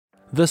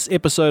This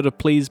episode of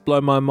Please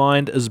Blow My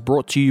Mind is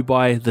brought to you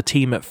by the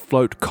team at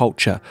Float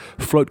Culture.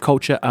 Float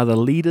Culture are the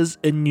leaders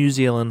in New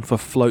Zealand for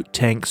float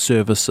tank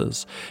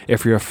services.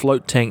 If you're a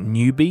float tank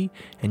newbie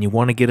and you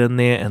want to get in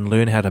there and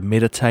learn how to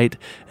meditate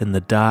in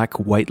the dark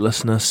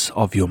weightlessness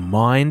of your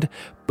mind,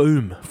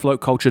 boom,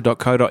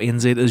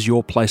 floatculture.co.nz is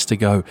your place to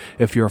go.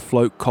 If you're a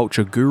float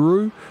culture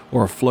guru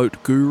or a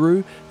float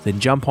guru,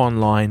 then jump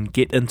online,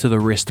 get into the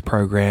REST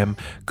program,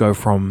 go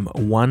from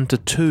 1 to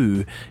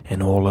 2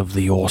 and all of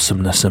the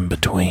awesomeness in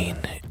between.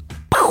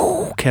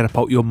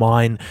 Catapult your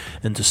mind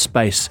into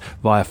space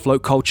via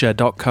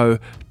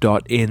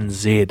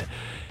floatculture.co.nz.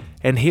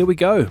 And here we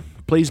go.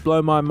 Please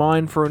blow my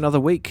mind for another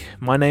week.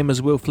 My name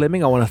is Will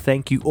Fleming. I want to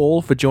thank you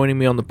all for joining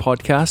me on the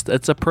podcast.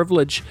 It's a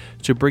privilege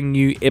to bring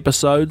you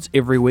episodes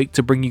every week,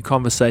 to bring you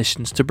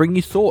conversations, to bring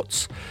you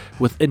thoughts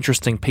with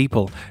interesting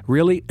people.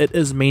 Really, it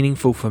is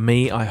meaningful for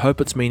me. I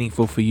hope it's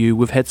meaningful for you.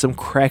 We've had some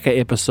cracker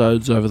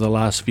episodes over the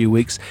last few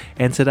weeks,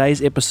 and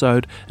today's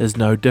episode is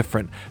no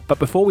different. But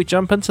before we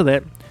jump into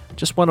that, I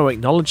just want to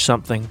acknowledge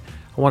something.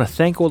 I want to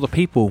thank all the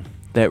people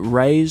that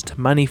raised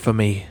money for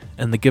me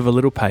in the Give a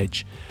Little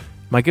page.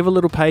 My Give a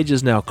Little page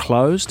is now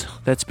closed.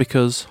 That's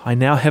because I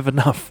now have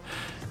enough.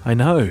 I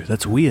know,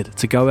 that's weird,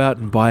 to go out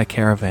and buy a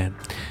caravan.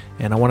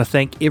 And I want to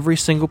thank every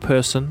single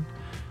person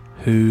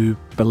who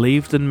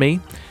believed in me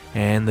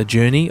and the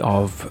journey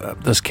of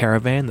this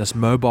caravan, this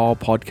mobile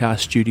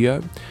podcast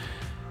studio.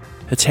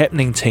 It's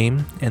happening,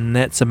 team, and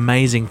that's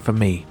amazing for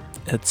me.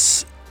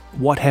 It's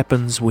what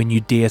happens when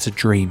you dare to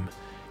dream.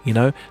 You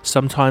know,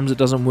 sometimes it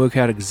doesn't work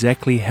out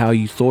exactly how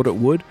you thought it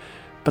would,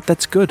 but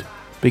that's good.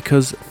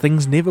 Because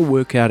things never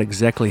work out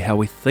exactly how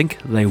we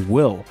think they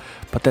will,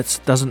 but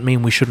that doesn't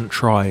mean we shouldn't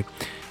try.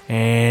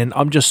 And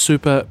I'm just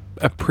super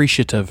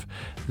appreciative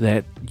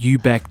that you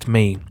backed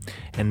me,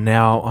 and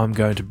now I'm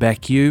going to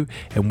back you,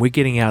 and we're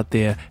getting out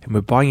there and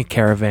we're buying a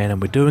caravan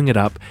and we're doing it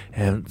up,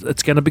 and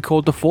it's going to be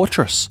called the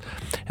Fortress.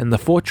 And the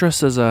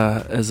Fortress is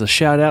a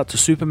shout out to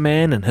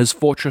Superman and his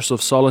Fortress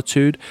of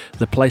Solitude,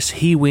 the place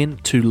he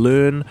went to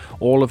learn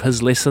all of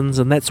his lessons,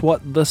 and that's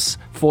what this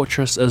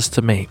Fortress is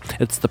to me.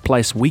 It's the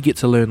place we get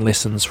to learn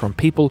lessons from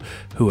people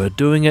who are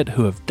doing it,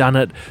 who have done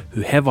it,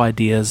 who have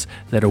ideas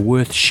that are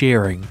worth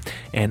sharing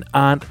and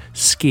aren't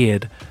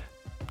scared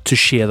to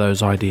share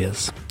those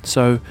ideas.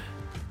 So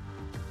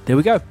there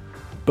we go.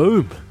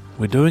 Boom.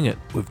 We're doing it.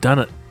 We've done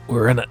it.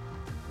 We're in it.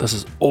 This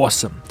is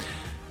awesome.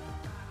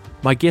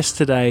 My guest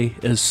today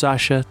is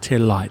Sasha Te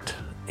Light.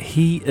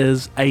 He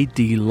is a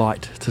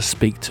delight to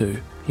speak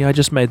to. Yeah, I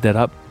just made that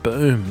up.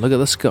 Boom. Look at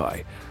this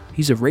guy.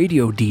 He's a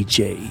radio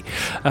DJ.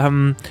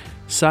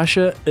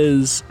 Sasha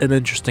is an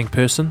interesting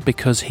person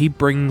because he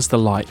brings the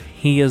light.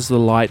 He is the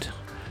light,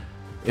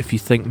 if you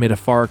think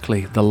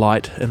metaphorically, the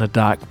light in a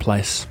dark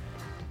place.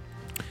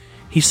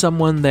 He's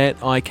someone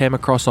that I came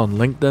across on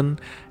LinkedIn,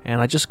 and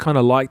I just kind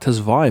of liked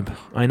his vibe.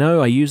 I know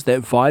I used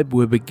that vibe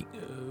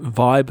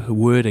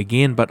word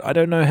again, but I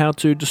don't know how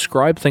to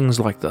describe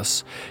things like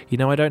this. You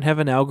know, I don't have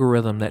an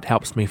algorithm that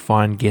helps me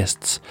find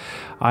guests.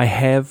 I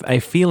have a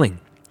feeling.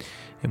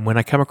 And when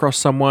I come across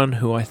someone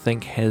who I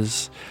think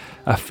has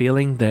a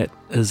feeling that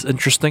is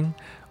interesting,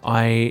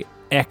 I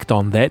act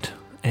on that.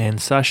 And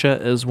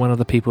Sasha is one of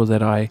the people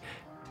that I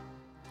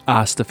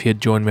asked if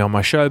he'd join me on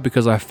my show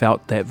because I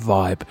felt that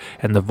vibe,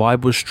 and the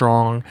vibe was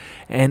strong,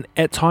 and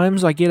at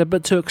times I get a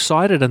bit too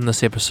excited in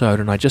this episode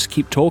and I just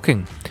keep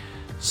talking,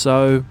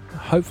 so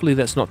hopefully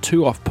that's not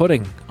too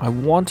off-putting. I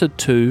wanted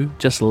to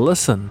just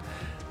listen,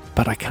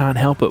 but I can't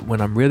help it. When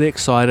I'm really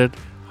excited,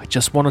 I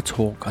just want to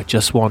talk, I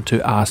just want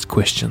to ask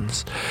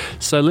questions.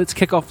 So let's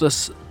kick off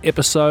this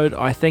episode.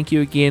 I thank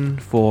you again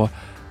for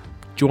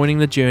joining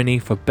the journey,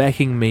 for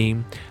backing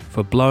me,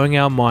 for blowing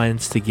our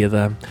minds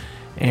together,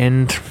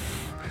 and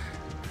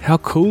how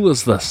cool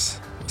is this?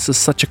 This is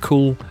such a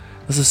cool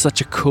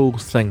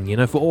thing, you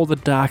know, for all the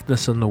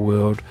darkness in the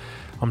world.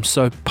 I'm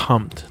so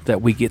pumped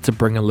that we get to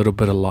bring a little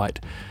bit of light.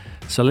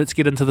 So let's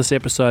get into this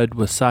episode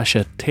with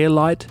Sasha Te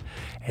Light,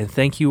 and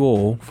thank you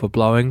all for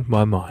blowing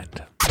my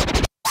mind.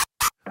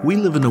 We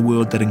live in a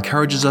world that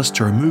encourages us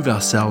to remove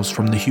ourselves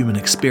from the human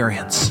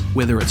experience,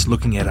 whether it's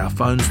looking at our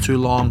phones too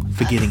long,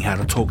 forgetting how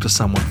to talk to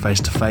someone face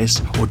to face,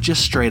 or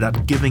just straight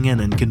up giving in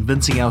and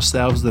convincing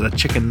ourselves that a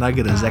chicken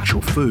nugget is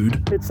actual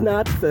food. It's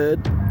not food,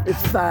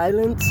 it's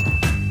violence.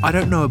 I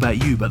don't know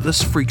about you, but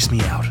this freaks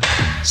me out.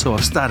 So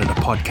I've started a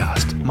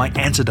podcast, my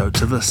antidote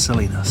to this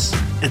silliness.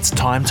 It's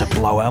time to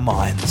blow our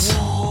minds.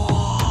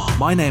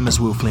 My name is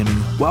Will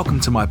Fleming. Welcome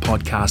to my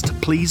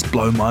podcast, Please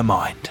Blow My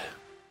Mind.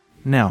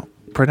 Now,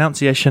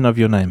 pronunciation of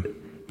your name?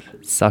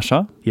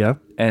 Sasha. Yeah.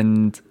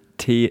 And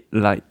Te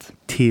Light.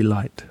 Te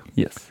Light.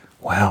 Yes.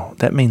 Wow,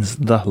 that means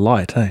the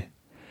light, eh?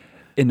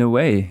 In a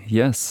way,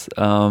 yes.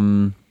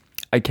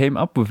 I came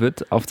up with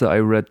it after I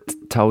read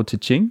Tao Te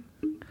Ching.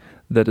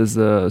 That is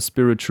a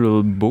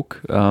spiritual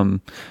book.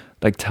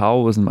 Like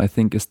Taoism, I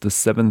think, is the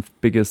 7th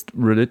biggest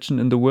religion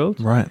in the world.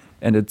 Right.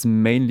 And it's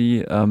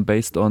mainly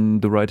based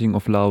on the writing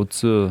of Lao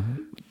Tzu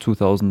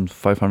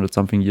 2,500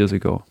 something years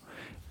ago,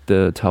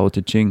 the Tao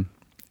Te Ching.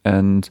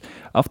 And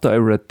after I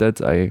read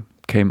that, I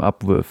came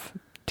up with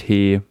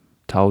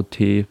Tao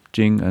Te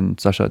Ching and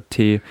Sasha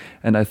Te,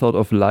 and I thought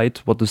of light.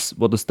 What is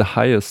the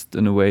highest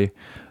in a way?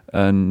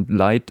 And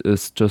light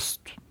is just,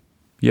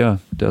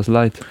 there's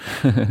light.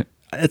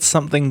 It's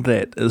something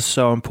that is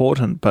so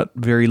important, but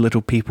very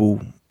little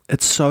people.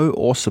 It's so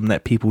awesome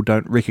that people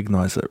don't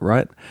recognize it,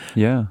 right?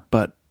 Yeah.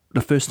 But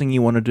the first thing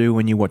you want to do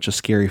when you watch a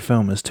scary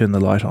film is turn the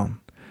light on.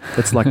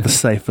 It's like the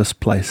safest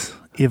place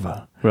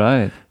ever.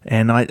 Right.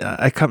 And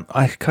I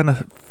kind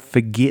of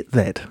forget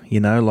that,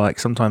 like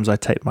sometimes I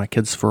take my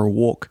kids for a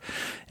walk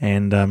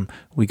and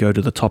we go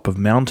to the top of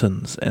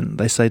mountains and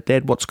they say,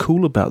 Dad, what's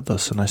cool about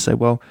this? And I say,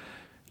 well,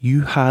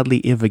 you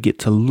hardly ever get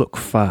to look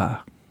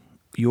far.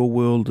 Your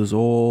world is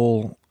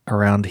all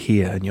around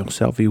here, in your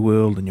selfie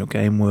world and your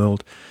game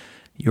world.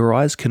 Your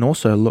eyes can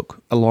also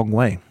look a long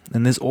way.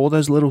 And there's all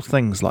those little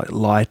things like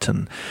light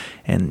and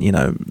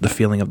the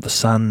feeling of the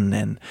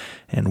sun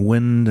and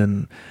wind.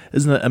 And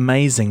isn't it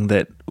amazing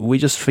that we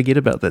just forget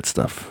about that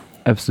stuff?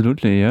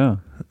 Absolutely, yeah.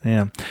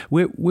 Yeah.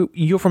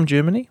 You're from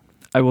Germany?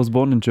 I was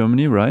born in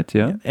Germany, right?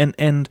 Yeah.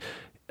 And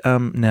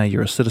now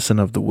you're a citizen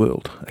of the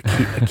world,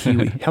 a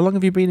Kiwi. How long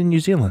have you been in New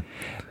Zealand?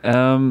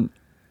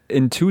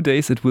 In 2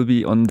 days, it will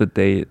be on the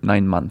day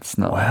 9 months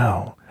now.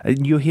 Wow.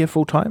 And you're here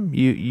full time?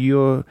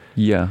 You're...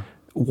 Yeah.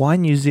 Why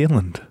New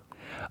Zealand?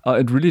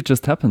 It really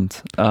just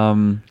happened.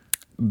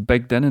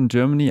 Back then in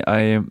Germany,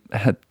 I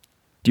had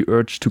the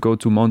urge to go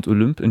to Mount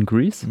Olymp in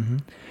Greece. Mm-hmm.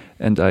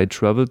 And I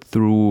traveled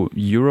through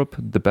Europe,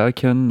 the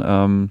Balkan,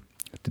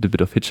 did a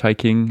bit of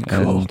hitchhiking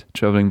and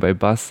traveling by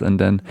bus and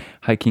then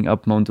hiking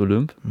up Mount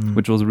Olymp,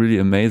 which was really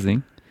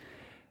amazing.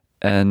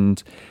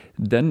 And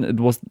then it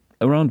was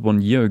around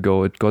 1 year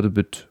ago, it got a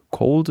bit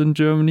cold in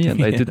Germany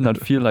and I did not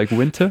feel like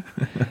winter.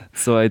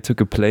 So I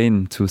took a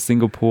plane to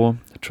Singapore,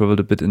 traveled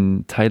a bit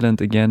in Thailand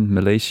again,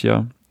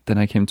 Malaysia. Then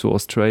I came to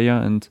Australia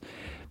and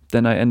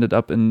then I ended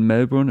up in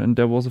Melbourne and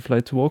there was a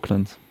flight to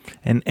Auckland.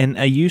 And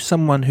are you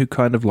someone who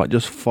kind of like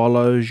just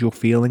follows your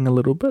feeling a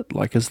little bit?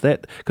 Like, is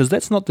that, because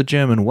that's not the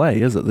German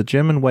way, is it? The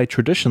German way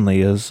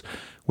traditionally is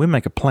we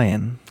make a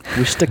plan,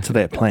 we stick to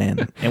that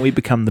plan, and we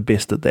become the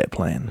best at that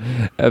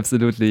plan.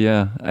 Absolutely,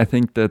 yeah. I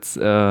think that's,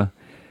 I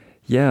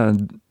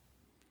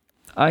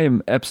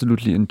am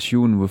absolutely in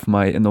tune with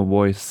my inner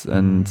voice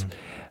and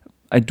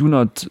I do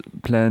not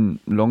plan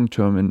long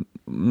term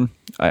and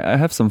I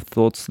have some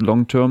thoughts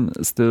long term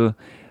still.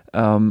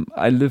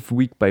 I live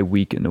week by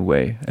week in a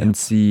way and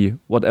see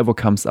whatever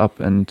comes up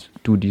and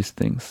do these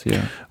things.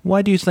 Yeah.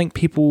 Why do you think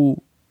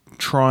people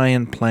try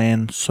and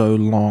plan so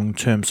long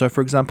term? So,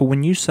 for example,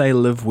 when you say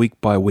live week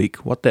by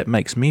week, what that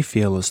makes me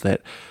feel is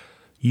that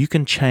you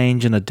can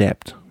change and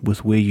adapt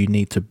with where you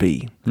need to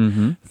be.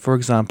 Mm-hmm. For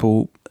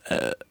example,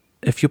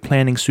 if you're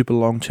planning super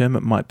long term,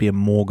 it might be a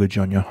mortgage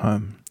on your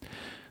home.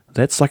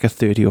 That's like a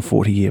 30 or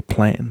 40 year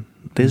plan.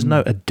 There's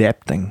no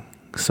adapting.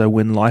 So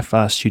when life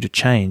asks you to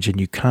change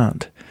and you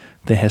can't,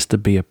 there has to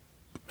be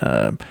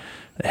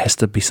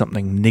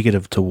something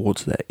negative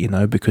towards that,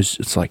 because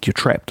it's like you're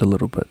trapped a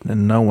little bit.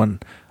 And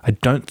I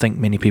don't think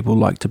many people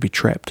like to be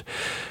trapped.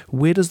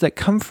 Where does that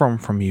come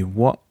from you?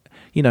 What,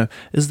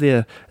 is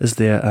there,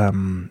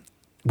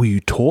 were you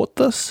taught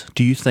this?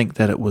 Do you think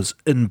that it was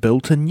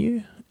inbuilt in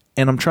you?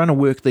 And I'm trying to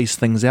work these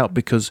things out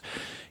because,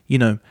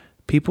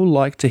 people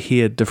like to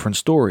hear different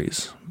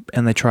stories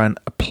and they try and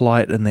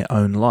apply it in their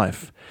own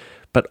life.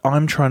 But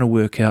I'm trying to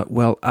work out,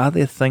 well, are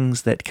there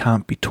things that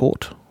can't be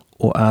taught?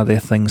 Or are there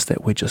things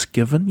that we're just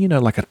given,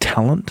 like a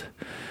talent?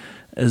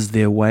 Is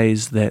there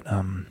ways that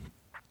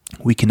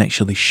we can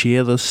actually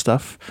share this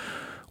stuff?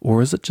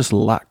 Or is it just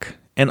luck?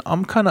 And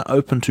I'm kind of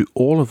open to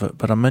all of it,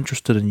 but I'm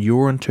interested in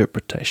your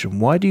interpretation.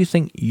 Why do you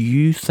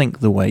think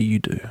the way you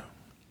do?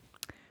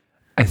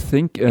 I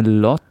think a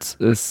lot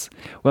is,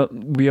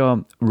 we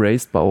are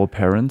raised by our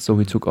parents, so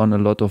we took on a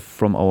lot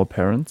from our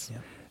parents. Yeah.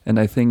 And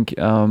I think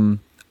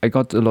I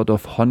got a lot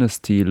of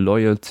honesty,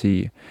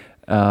 loyalty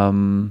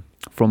from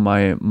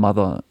my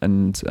mother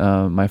and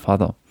my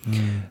father.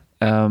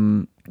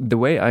 The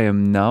way I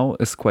am now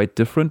is quite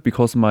different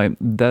because my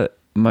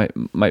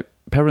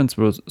parents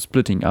were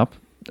splitting up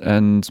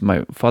and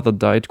my father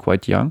died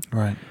quite young,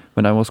 right?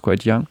 When I was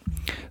quite young.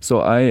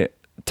 So I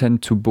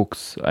tend to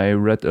books. I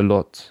read a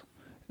lot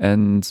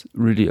and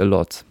really a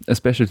lot,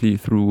 especially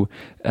through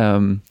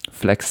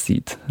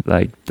flaxseed,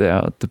 like they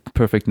are the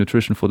perfect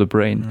nutrition for the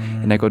brain.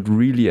 And I got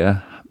really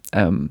a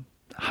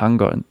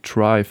hunger and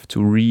drive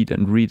to read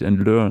and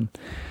learn.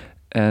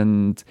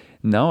 And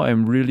now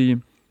I'm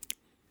really,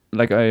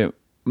 I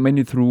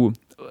mainly through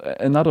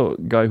another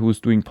guy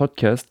who's doing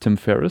podcast, Tim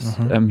Ferriss.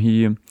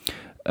 He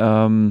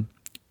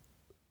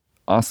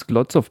asked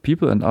lots of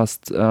people and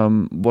asked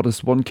what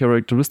is one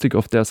characteristic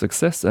of their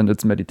success, and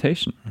it's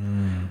meditation.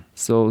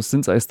 So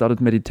since I started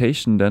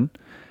meditation then,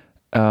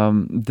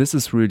 this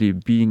is really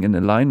being in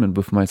alignment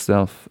with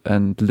myself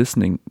and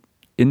listening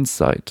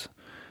inside.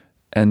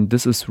 And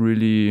this is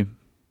really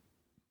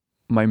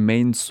my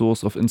main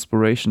source of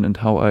inspiration and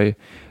how I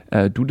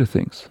do the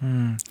things.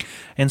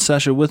 And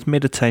Sasha, with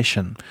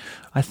meditation,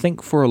 I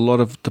think for a lot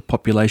of the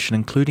population,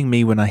 including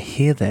me, when I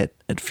hear that,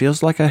 it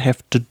feels like I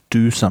have to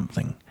do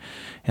something.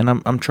 And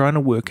I'm trying to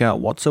work out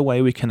what's a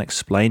way we can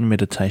explain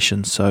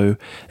meditation so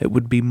it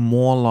would be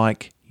more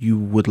like you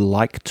would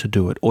like to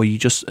do it, or you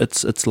just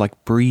it's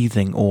like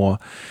breathing, or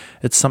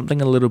it's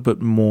something a little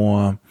bit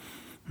more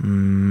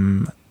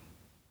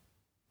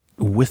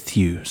with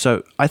you.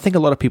 So I think a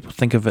lot of people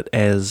think of it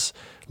as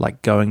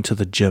like going to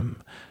the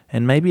gym,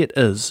 and maybe it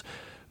is,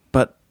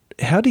 but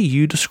how do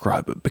you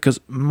describe it? Because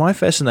my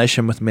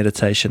fascination with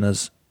meditation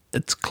is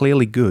it's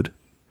clearly good.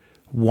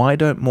 Why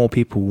don't more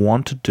people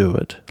want to do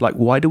it? Like,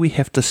 why do we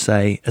have to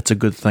say it's a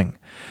good thing?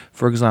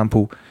 For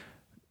example,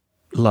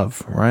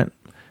 love, right?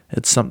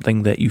 It's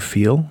something that you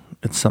feel.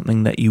 It's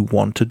something that you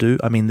want to do.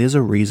 I mean, there's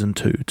a reason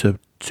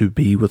to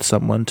be with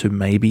someone, to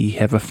maybe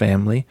have a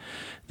family.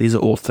 These are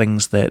all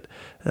things that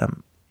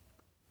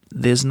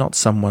there's not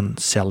someone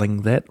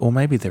selling that, or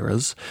maybe there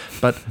is.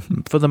 But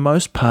for the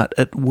most part,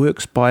 it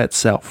works by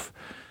itself.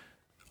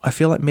 I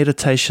feel like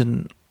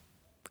meditation,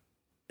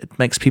 it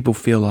makes people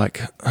feel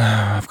like,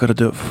 I've got to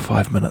do it for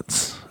 5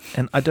 minutes.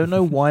 And I don't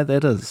know why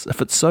that is.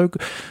 If it's so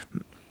good.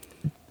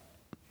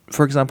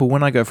 For example,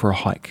 when I go for a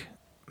hike,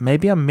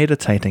 maybe I'm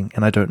meditating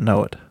and I don't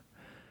know it.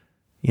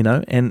 You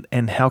know,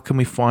 and how can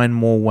we find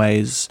more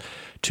ways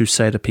to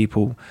say to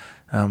people,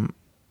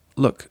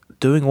 look,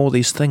 doing all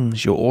these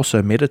things, you're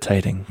also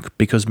meditating,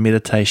 because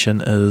meditation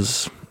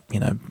is, you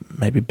know,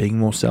 maybe being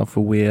more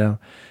self-aware,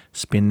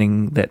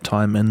 spending that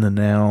time in the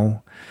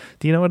now.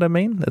 Do you know what I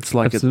mean? It's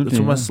like it's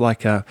almost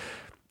like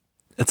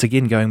it's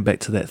again going back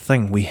to that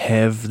thing. We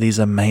have these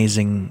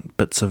amazing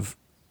bits of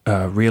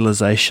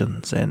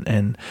realizations,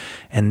 and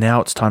now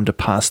it's time to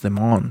pass them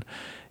on.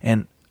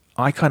 And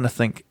I kind of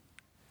think,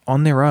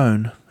 on their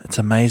own, it's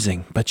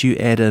amazing. But you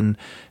add in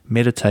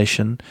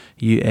meditation,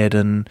 you add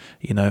in,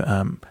 you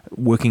know,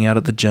 working out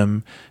at the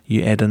gym,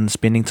 you add in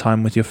spending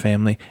time with your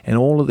family, and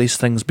all of these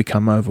things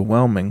become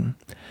overwhelming.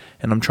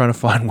 And I'm trying to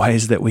find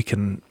ways that we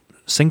can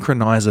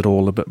synchronize it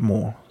all a bit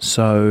more.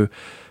 So,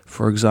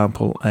 for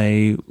example,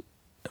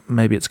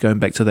 maybe it's going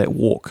back to that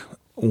walk,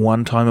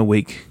 1 time a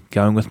week,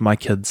 going with my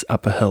kids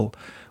up a hill.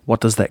 What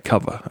does that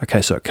cover?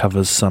 Okay, so it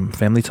covers some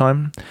family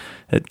time.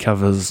 It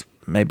covers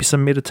maybe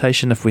some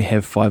meditation if we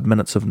have 5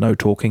 minutes of no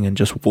talking and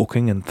just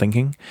walking and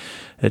thinking.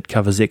 It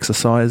covers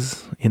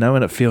exercise, you know,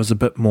 and it feels a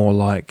bit more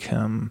like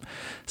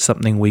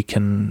something we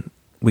can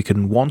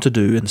want to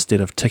do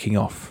instead of ticking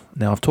off.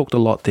 Now, I've talked a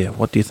lot there.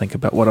 What do you think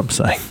about what I'm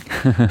saying?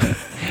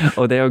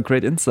 Oh, they are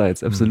great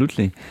insights,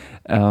 absolutely.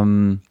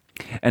 And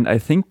I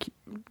think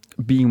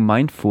being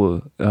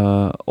mindful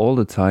all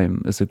the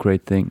time is a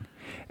great thing.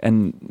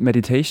 And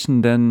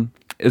meditation then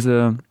is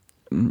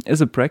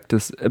a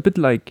practice, a bit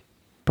like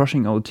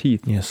brushing our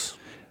teeth. Yes.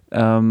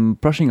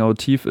 Brushing our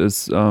teeth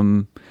is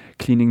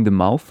cleaning the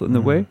mouth in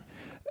a way,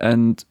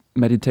 and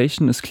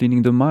meditation is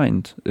cleaning the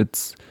mind.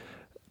 It's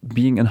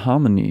being in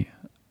harmony.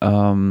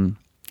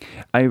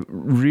 I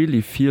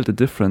really feel the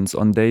difference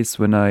on days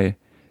when I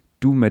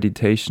do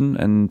meditation,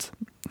 and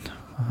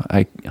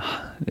I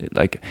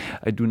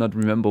do not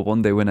remember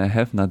one day when I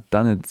have not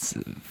done it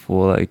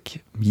for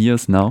like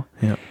years now.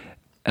 Yeah.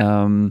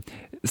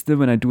 Still,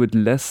 when I do it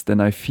less, then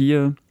I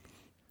feel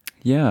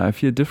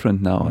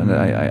different now, and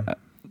I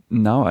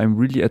now I'm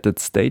really at that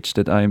stage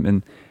that I'm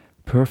in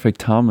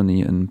perfect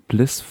harmony and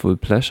blissful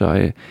pleasure.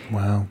 I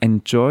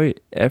enjoy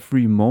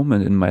every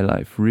moment in my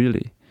life,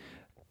 really.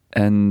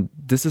 And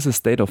this is a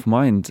state of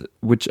mind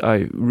which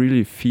I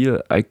really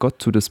feel I got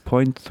to this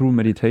point through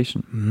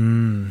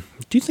meditation.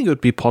 Do you think it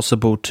would be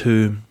possible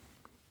to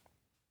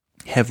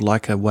have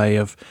like a way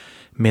of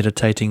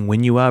meditating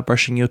when you are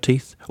brushing your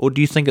teeth? Or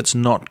do you think it's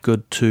not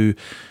good to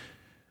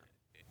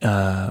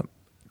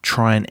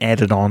try and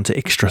add it on to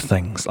extra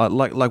things?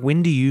 Like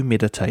when do you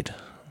meditate?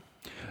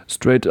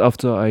 Straight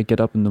after I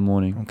get up in the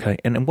morning. Okay,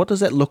 and what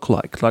does that look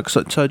like? Like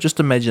so just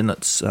imagine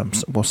it's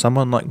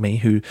someone like me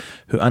who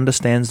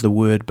understands the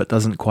word but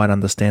doesn't quite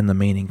understand the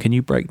meaning. Can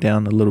you break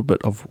down a little bit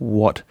of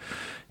what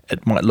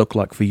it might look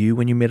like for you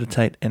when you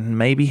meditate, and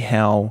maybe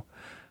how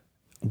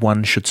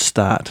one should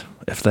start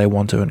if they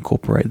want to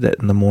incorporate that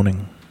in the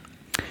morning?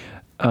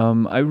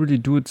 I really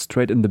do it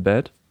straight in the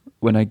bed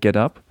when I get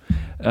up.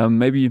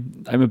 Maybe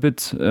I'm a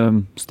bit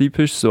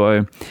sleepish,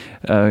 so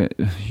I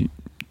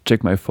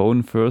check my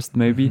phone first,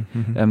 maybe,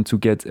 to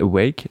get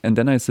awake, and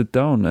then I sit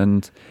down.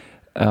 And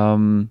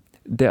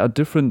there are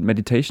different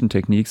meditation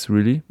techniques,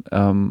 really.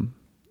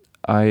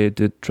 I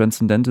did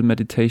transcendental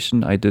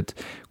meditation. I did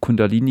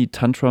Kundalini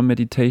Tantra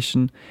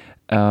meditation.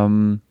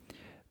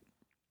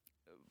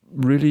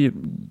 Really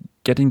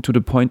getting to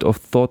the point of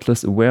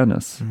thoughtless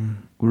awareness.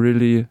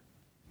 Really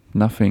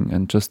nothing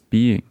and just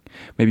being.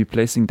 Maybe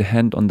placing the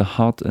hand on the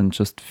heart and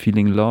just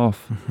feeling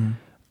love.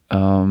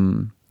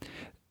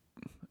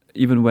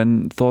 Even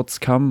when thoughts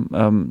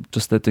come,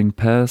 just let them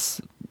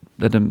pass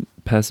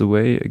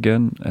away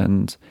again,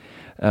 and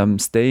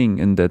staying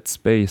in that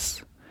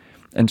space.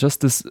 And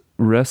just this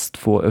rest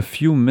for a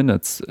few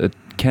minutes, it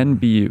can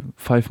be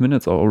 5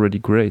 minutes are already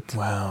great.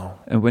 Wow.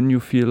 And when you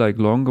feel like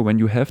longer, when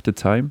you have the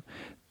time,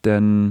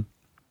 then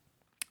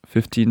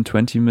 15,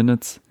 20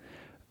 minutes.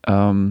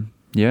 And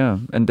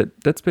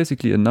that's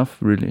basically enough,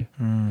 really.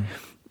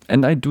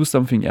 And I do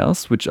something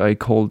else, which I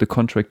call the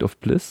contract of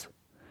bliss,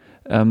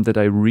 that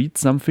I read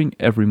something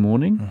every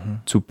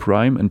morning to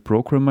prime and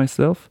program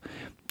myself.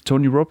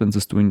 Tony Robbins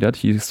is doing that.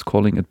 He's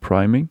calling it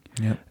priming.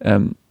 Yep.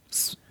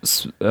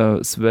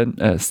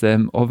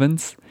 Sam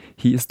Ovens,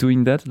 he is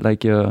doing that,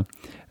 like a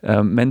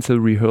mental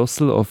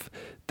rehearsal of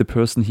the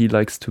person he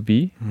likes to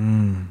be,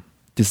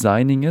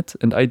 designing it.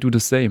 And I do the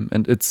same.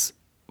 And it's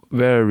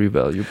very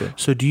valuable.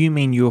 So do you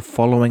mean you're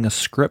following a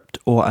script,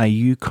 or are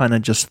you kind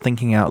of just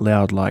thinking out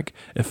loud, like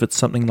if it's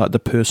something like the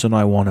person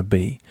I want to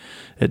be,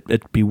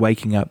 it'd be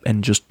waking up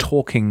and just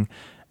talking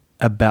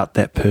about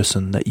that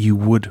person that you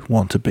would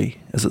want to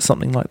be? Is it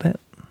something like that?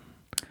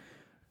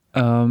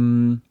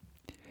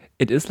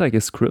 It is like a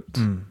script.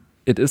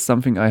 It is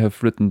something I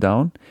have written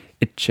down.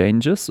 It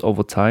changes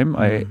over time.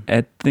 I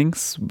add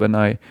things. When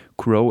I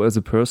grow as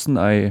a person,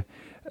 I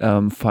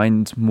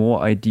find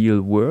more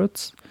ideal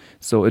words.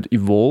 So it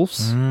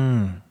evolves.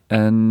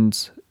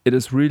 And it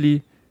is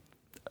really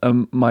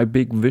my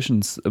big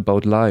visions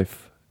about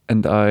life.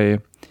 And I,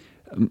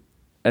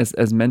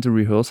 as mental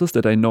rehearsals,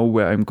 that I know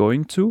where I'm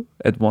going to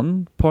at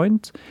one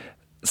point,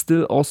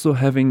 still also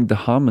having the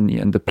harmony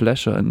and the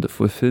pleasure and the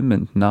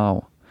fulfillment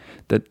now.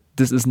 That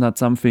this is not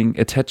something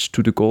attached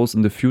to the goals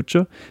in the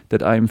future,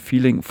 that I'm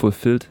feeling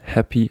fulfilled,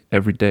 happy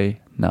every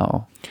day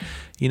now.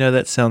 You know,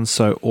 that sounds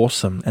so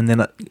awesome. And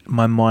then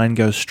my mind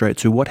goes straight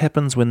to what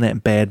happens when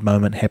that bad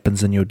moment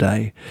happens in your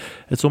day.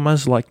 It's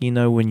almost like, you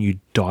know, when you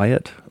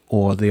diet,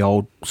 or the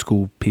old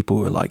school people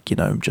who are like, you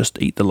know,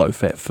 just eat the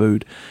low-fat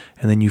food,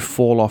 and then you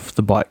fall off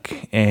the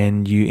bike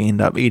and you end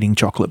up eating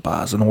chocolate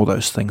bars and all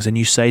those things. And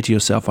you say to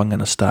yourself, I'm going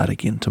to start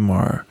again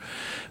tomorrow.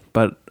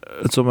 But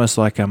it's almost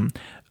like,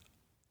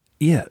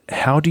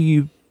 how do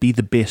you be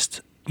the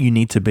best you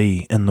need to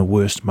be in the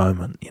worst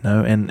moment, you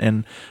know?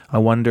 And I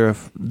wonder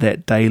if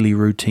that daily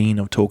routine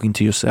of talking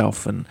to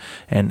yourself and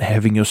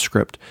having your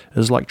script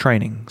is like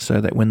training,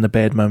 so that when the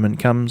bad moment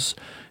comes,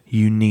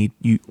 you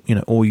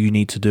know, all you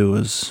need to do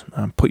is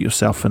put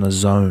yourself in a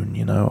zone.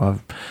 You know,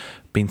 I've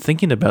been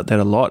thinking about that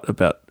a lot,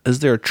 about, is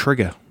there a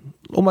trigger,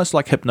 almost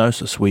like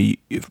hypnosis, where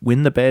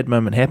when the bad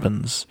moment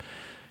happens,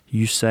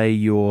 you say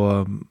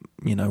your,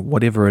 you know,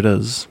 whatever it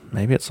is.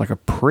 Maybe it's like a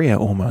prayer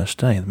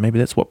almost, eh? Maybe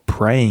that's what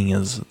praying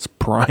is. It's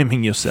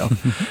priming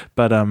yourself.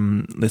 But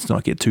let's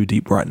not get too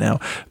deep right now.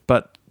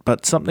 But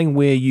something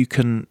where you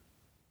can,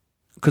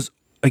 because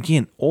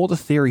again, all the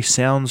theory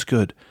sounds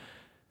good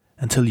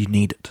until you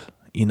need it.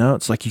 You know,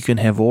 it's like you can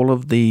have all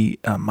of the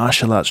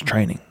martial arts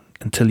training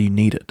until you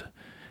need it.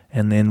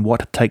 And then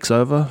what takes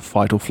over?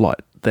 Fight or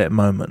flight, that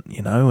moment,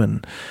 you know,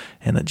 and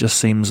it just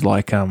seems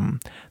like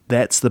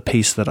that's the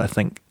piece that I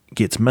think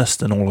gets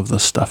missed in all of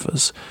this stuff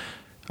is,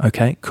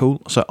 okay,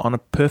 cool. So on a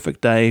perfect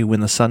day when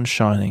the sun's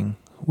shining,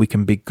 we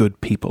can be good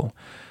people.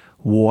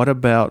 What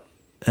about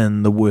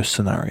in the worst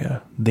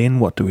scenario? Then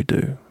what do we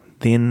do?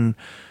 Then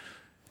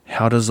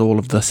how does all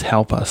of this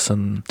help us?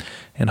 And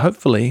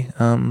hopefully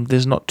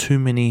there's not too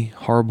many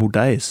horrible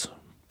days,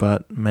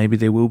 but maybe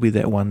there will be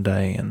that one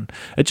day. And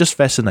it just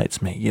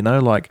fascinates me, you know,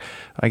 like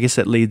I guess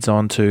that leads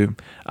on to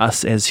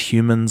us as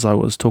humans. I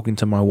was talking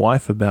to my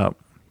wife about,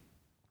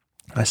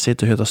 I said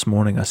to her this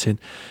morning, I said,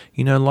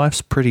 you know,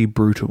 life's pretty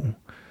brutal.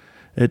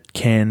 It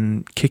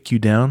can kick you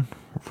down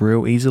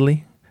real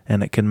easily,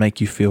 and it can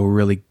make you feel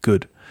really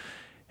good.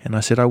 And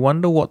I said, I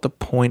wonder what the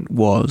point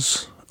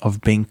was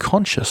of being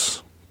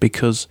conscious,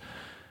 because,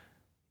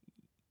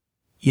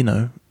 you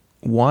know,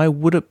 why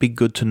would it be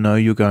good to know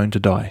you're going to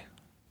die?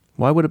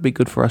 Why would it be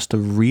good for us to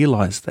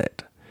realize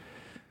that?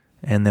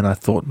 And then I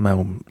thought,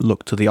 well,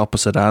 look to the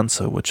opposite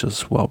answer, which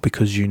is, well,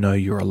 because you know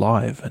you're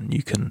alive and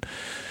you can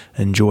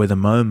enjoy the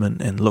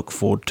moment and look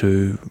forward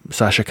to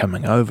Sasha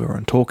coming over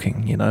and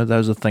talking. You know,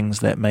 those are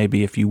things that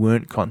maybe if you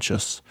weren't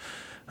conscious,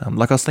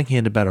 like I was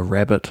thinking about a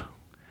rabbit,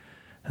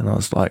 and I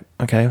was like,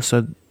 okay,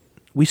 so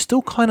we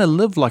still kind of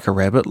live like a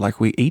rabbit,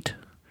 like we eat.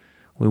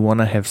 We want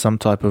to have some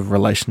type of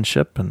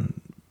relationship and,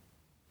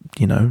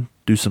 you know,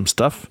 do some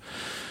stuff.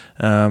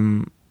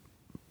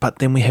 But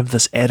then we have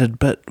this added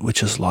bit,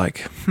 which is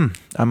like,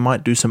 I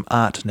might do some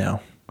art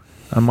now.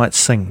 I might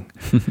sing.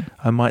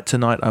 I might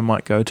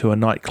go to a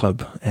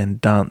nightclub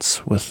and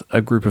dance with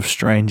a group of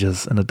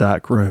strangers in a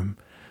dark room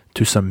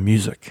to some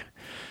music.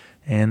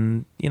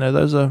 And, you know,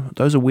 those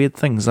are weird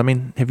things. I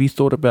mean, have you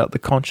thought about the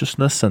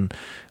consciousness, and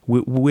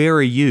where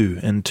are you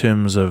in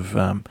terms of,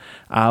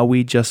 are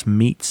we just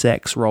meat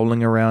sacks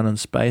rolling around in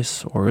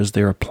space, or is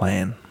there a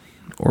plan,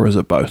 or is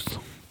it both?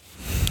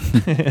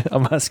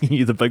 I'm asking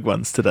you the big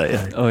ones today.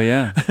 Eh? Oh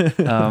yeah,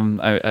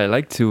 I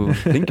like to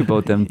think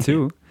about them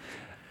too.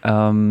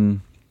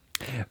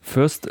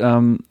 First,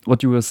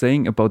 what you were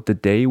saying about the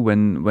day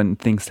when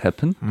things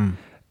happen.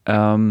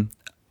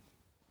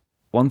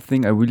 One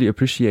thing I really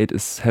appreciate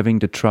is having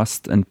the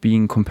trust and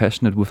being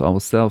compassionate with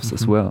ourselves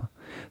as well.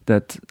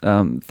 That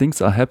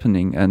things are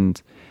happening,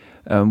 and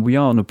we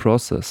are on a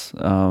process.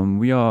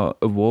 We are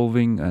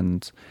evolving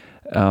and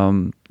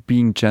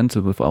being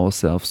gentle with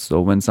ourselves.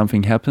 So when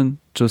something happens,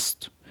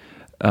 just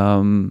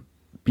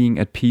being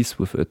at peace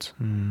with it.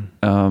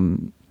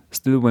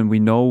 still when we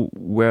know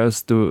where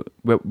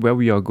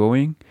we are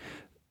going,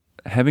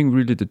 having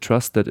really the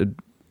trust that it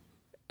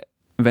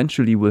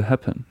eventually will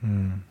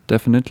happen.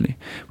 Definitely.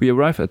 We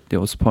arrive at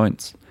those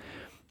points.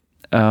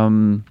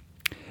 And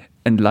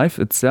life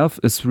itself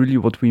is really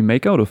what we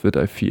make out of it,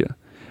 I feel.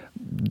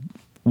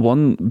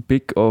 One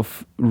big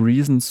of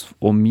reasons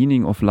or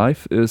meaning of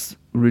life is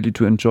really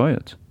to enjoy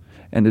it.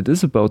 And it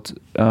is about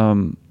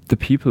the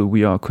people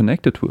we are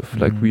connected with.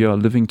 Like we are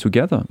living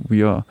together.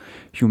 We are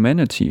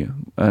humanity.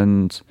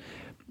 And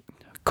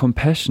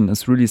compassion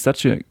is really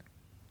such an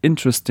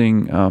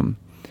interesting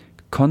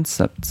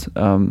concept.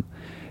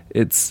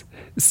 It's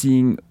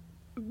seeing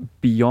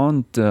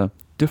beyond the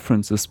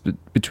differences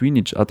between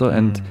each other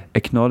and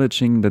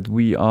acknowledging that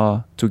we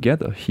are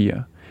together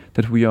here,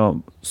 that we are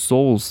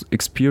souls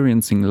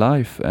experiencing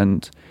life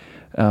and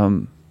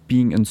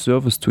being in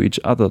service to each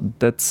other.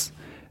 That's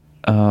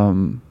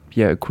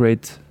a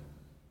great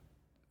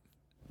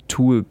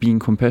tool, being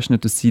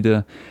compassionate, to see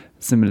the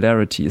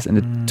similarities and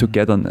the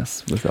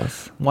togetherness with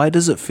us. Why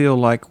does it feel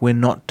like we're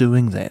not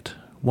doing that?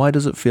 Why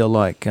does it feel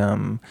like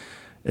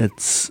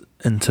it's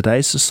in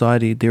today's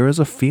society, there is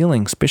a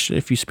feeling, especially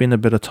if you spend a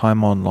bit of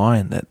time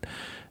online, that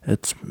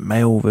it's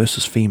male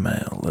versus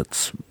female,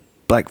 it's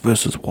black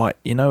versus white.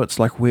 You know, it's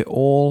like we're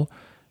all,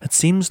 it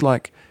seems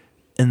like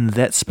in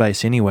that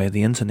space anyway,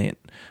 the internet,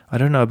 I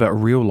don't know about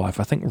real life.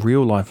 I think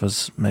real life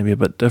is maybe a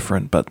bit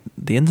different, but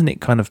the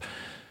internet kind of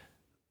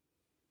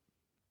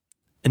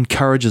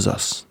encourages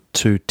us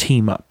to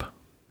team up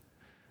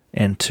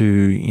and to,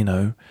 you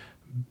know,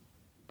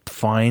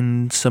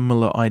 find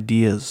similar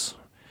ideas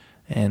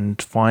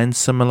and find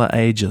similar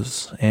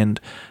ages. And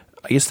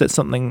I guess that's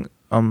something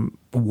I'm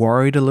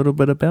worried a little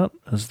bit about,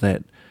 is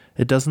that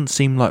it doesn't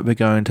seem like we're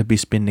going to be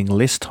spending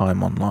less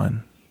time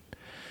online.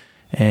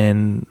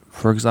 And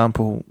for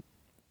example,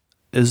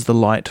 is the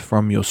light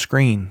from your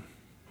screen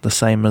the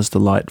same as the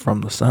light from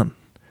the sun?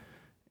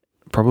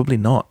 Probably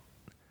not.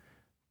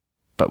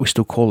 But we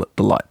still call it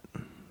the light,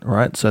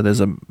 right? So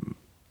there's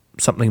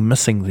something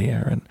missing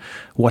there. And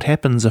what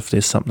happens if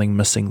there's something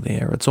missing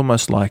there? It's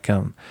almost like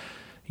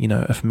you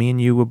know, if me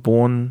and you were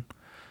born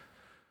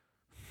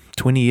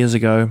 20 years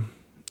ago,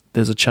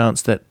 there's a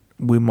chance that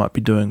we might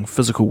be doing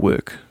physical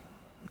work.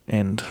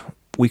 And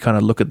we kind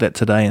of look at that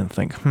today and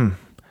think,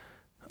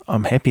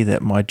 I'm happy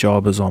that my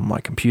job is on my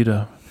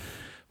computer.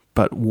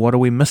 But what are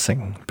we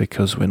missing?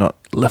 Because we're not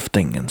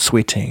lifting and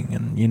sweating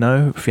and, you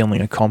know,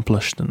 feeling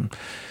accomplished. And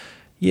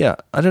yeah,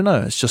 I don't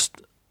know. It's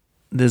just,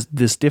 there's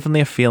definitely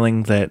a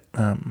feeling that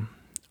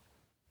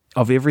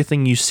of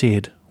everything you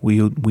said, we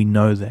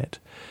know that.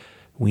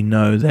 We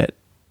know that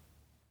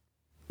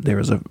there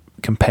is a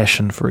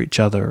compassion for each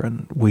other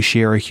and we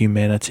share a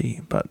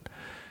humanity. But,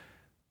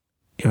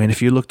 I mean,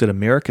 if you looked at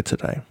America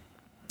today,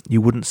 you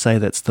wouldn't say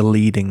that's the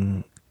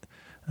leading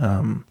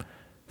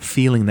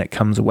feeling that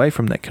comes away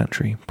from that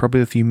country. Probably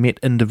if you met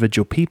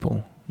individual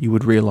people, you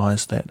would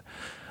realize that,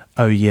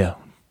 oh yeah,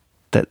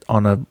 that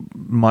on a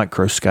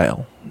micro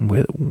scale,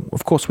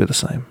 of course we're the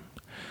same.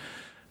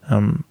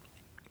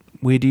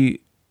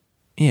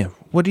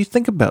 What do you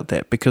think about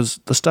that? Because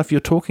the stuff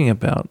you're talking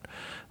about,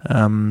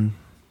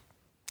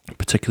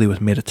 particularly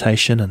with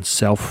meditation and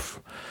self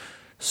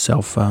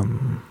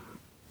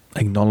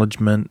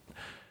acknowledgement,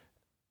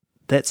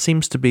 that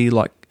seems to be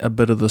like a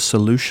bit of the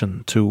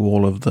solution to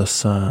all of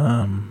this,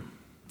 all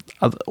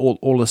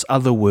this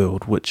other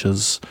world, which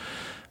is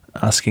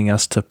asking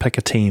us to pick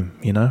a team.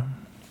 You know,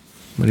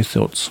 what are your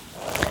thoughts?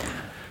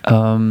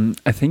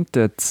 I think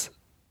that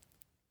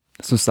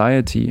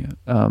society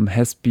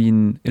has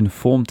been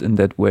informed in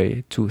that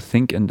way, to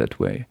think in that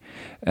way.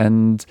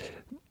 And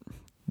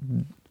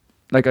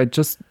like, I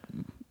just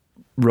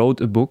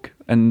wrote a book,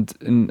 and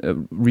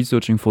in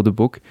researching for the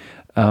book,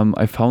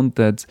 I found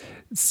that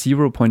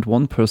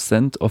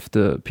 0.1% of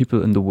the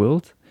people in the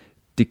world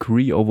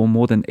decree over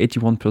more than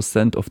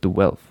 81% of the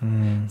wealth.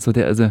 So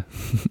there is a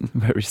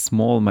very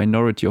small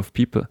minority of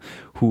people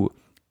who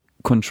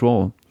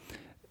control,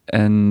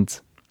 and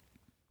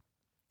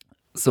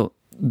so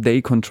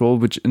they control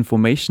which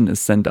information is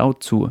sent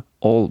out to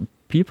all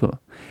people.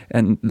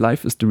 And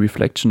life is the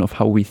reflection of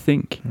how we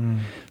think.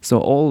 So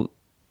all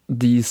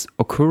these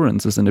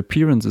occurrences and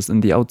appearances in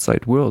the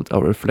outside world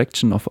are a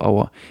reflection of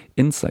our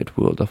inside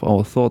world, of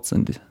our thoughts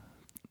and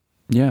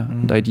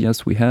and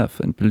ideas we have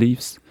and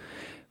beliefs.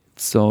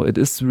 So it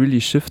is really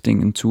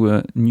shifting into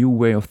a new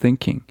way of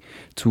thinking,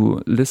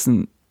 to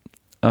listen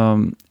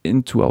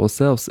into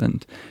ourselves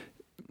and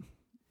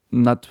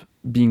not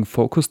being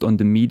focused on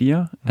the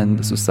media and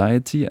the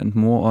society, and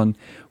more on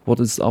what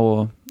is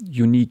our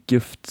unique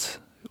gift,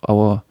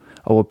 our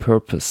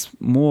purpose,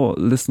 more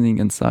listening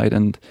inside.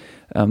 And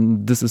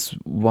this is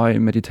why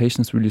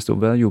meditation is really so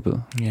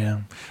valuable.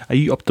 Yeah. Are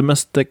you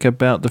optimistic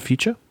about the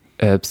future?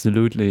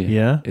 Absolutely.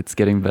 Yeah. It's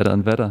getting better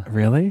and better.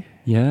 Really?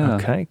 Yeah.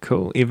 Okay,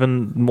 cool.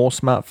 Even more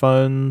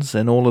smartphones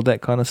and all of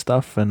that kind of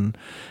stuff, and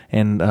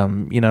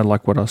you know,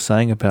 like what I was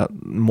saying about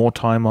more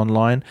time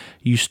online,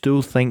 you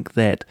still think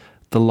that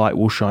the light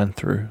will shine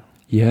through?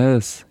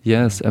 Yes,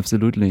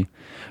 absolutely.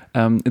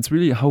 It's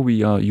really how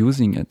we are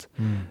using it.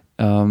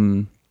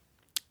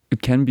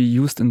 it can be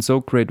used in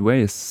so great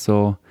ways.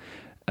 So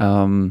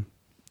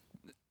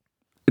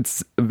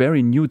it's a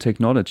very new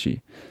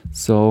technology.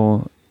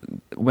 So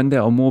when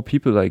there are more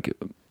people like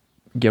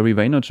Gary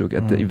Vaynerchuk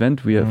at the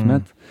event we have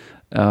met,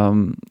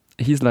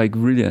 he's like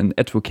really an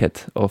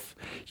advocate of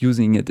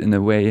using it in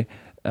a way,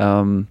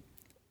 in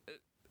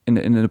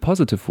a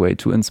positive way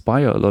to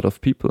inspire a lot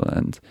of people.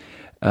 And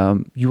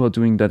you are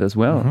doing that as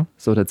well.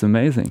 So that's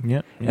amazing.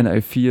 Yeah. And I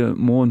feel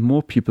more and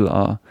more people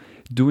are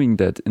doing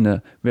that in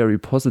a very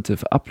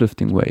positive,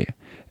 uplifting way.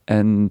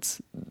 And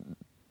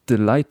the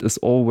light is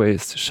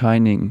always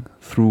shining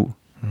through.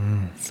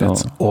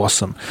 That's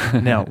awesome.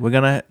 Now, we're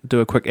going to do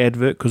a quick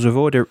advert because we've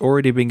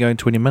already been going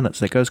 20 minutes.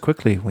 That goes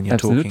quickly when you're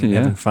talking and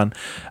having fun.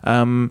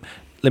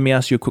 Let me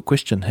ask you a quick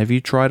question. Have you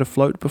tried a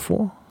float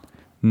before?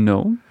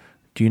 No.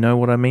 Do you know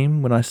what I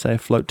mean when I say a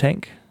float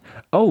tank?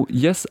 Oh,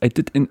 yes, I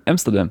did in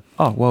Amsterdam.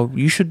 Oh, well,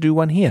 you should do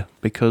one here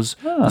because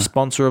the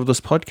sponsor of this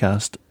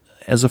podcast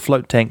is a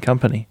float tank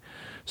company.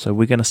 So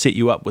we're going to set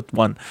you up with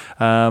one.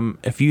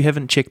 If you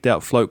haven't checked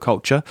out Float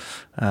Culture,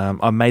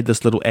 I made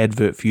this little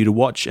advert for you to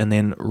watch, and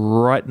then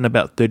right in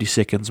about 30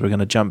 seconds, we're going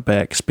to jump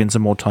back, spend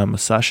some more time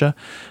with Sasha.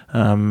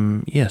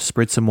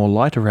 Spread some more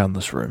light around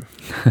this room.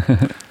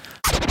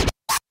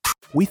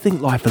 We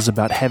think life is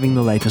about having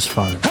the latest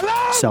phone.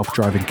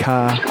 Self-driving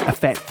car, a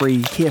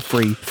fat-free,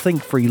 carefree,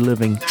 think-free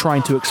living,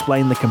 trying to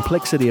explain the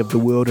complexity of the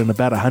world in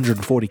about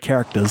 140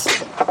 characters.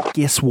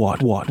 Guess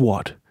what?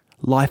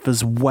 Life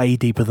is way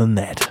deeper than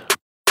that.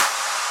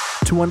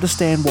 To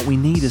understand what we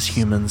need as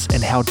humans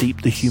and how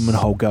deep the human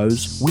hole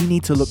goes, we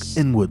need to look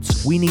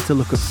inwards. We need to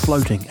look at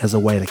floating as a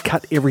way to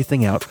cut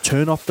everything out,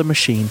 turn off the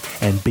machine,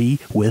 and be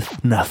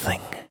with nothing.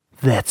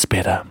 That's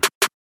better.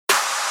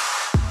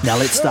 Now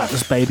let's start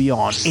this baby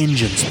on.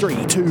 Engines,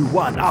 3, 2,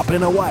 1, up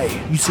and away.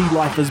 You see,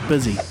 life is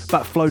busy,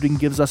 but floating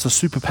gives us a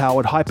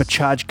superpowered,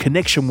 hypercharged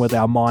connection with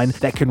our mind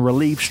that can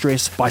relieve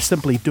stress by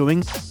simply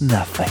doing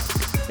nothing.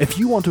 If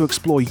you want to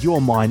explore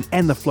your mind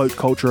and the float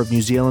culture of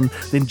New Zealand,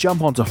 then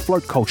jump onto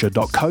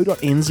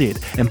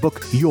floatculture.co.nz and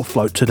book your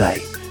float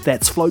today.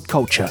 That's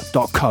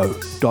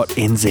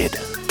floatculture.co.nz.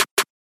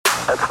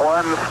 It's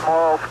one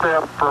small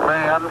step for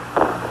man,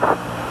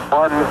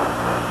 one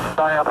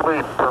giant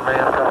leap for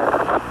mankind.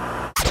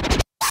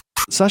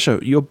 Sasha,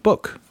 your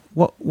book.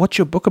 What's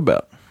your book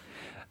about?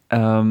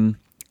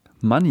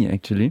 Money,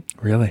 actually.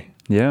 Really?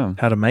 Yeah.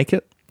 How to make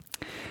it?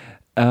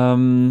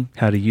 How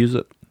to use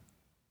it?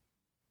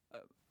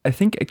 I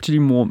think actually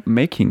more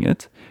making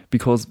it,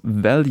 because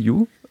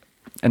value,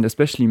 and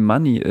especially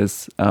money,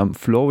 is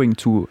flowing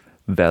to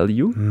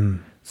value.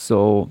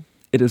 So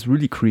it is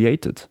really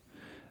created.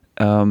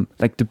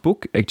 Like the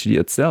book actually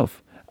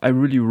itself, I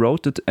really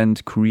wrote it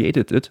and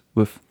created it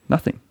with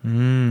nothing.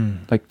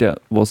 Like there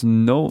was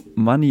no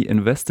money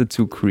invested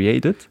to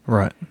create it.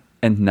 Right.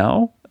 And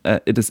now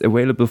it is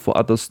available for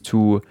others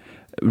to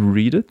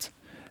read it,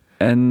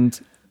 and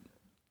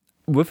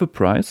with a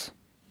price.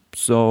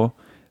 So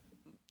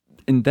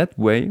in that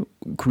way,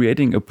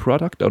 creating a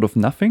product out of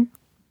nothing,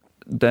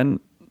 then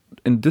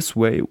in this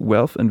way,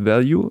 wealth and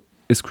value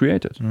is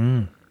created.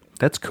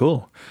 That's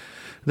cool.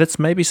 That's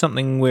maybe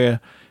something where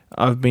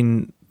I've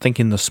been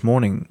thinking this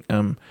morning.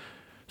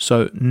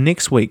 So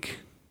next week,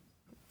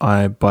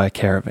 I buy a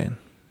caravan.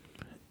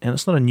 And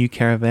it's not a new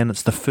caravan,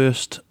 it's the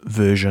first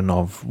version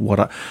of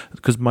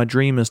because my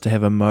dream is to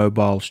have a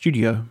mobile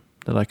studio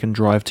that I can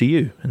drive to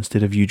you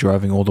instead of you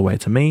driving all the way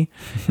to me.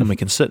 And we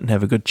can sit and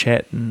have a good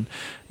chat, and,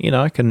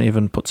 I can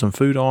even put some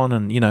food on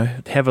and,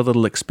 have a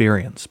little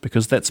experience,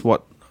 because that's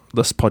what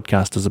this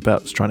podcast is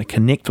about. It's trying to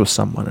connect with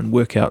someone and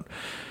work out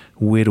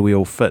where do we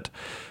all fit.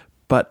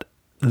 But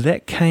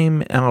that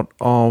came out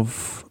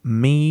of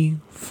me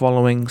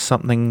following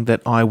something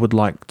that I would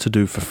like to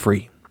do for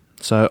free.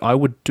 So I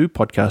would do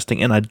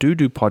podcasting, and I do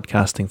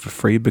podcasting for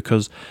free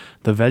because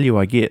the value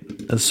I get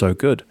is so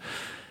good.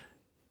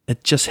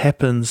 It just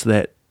happens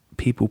that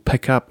people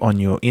pick up on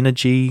your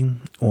energy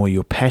or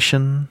your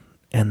passion,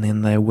 and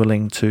then they're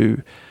willing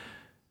to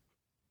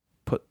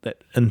put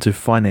that into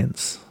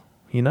finance,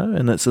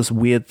 and it's this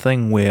weird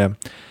thing where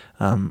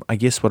I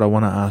guess what I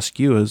want to ask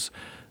you is,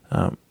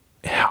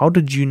 how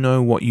did you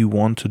know what you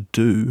want to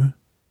do,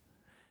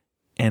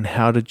 and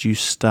how did you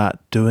start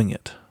doing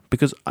it?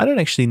 Because I don't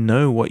actually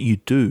know what you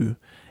do,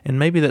 and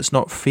maybe that's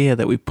not fair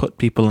that we put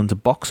people into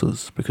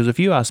boxes, because if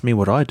you ask me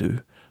what I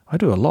do a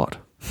lot.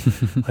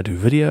 I do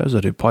videos, I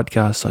do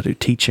podcasts, I do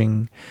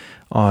teaching,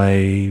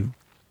 I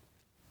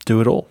do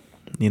it all,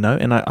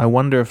 and I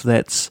wonder if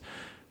that's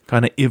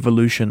kind of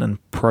evolution and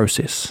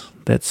process.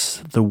 That's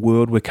the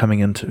world we're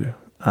coming into.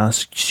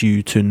 Asks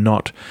you to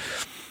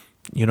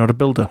you're not a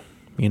builder,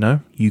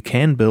 you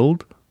can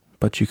build,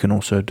 but you can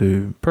also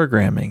do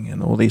programming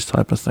and all these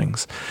type of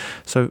things.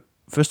 So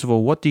first of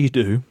all, what do you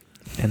do,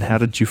 and how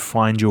did you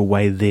find your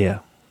way there?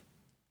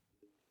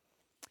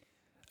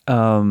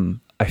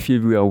 I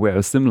feel we are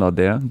very similar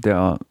there. There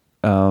are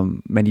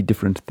many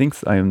different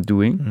things I am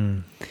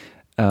doing.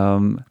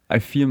 I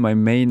feel my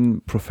main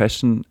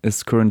profession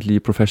is currently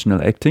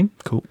professional acting.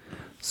 Cool.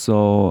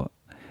 So,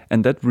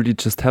 and that really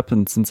just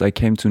happened since I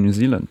came to New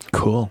Zealand.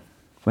 Cool.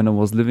 when I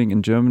was living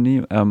in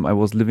Germany, I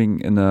was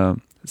living in a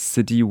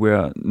city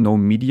where no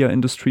media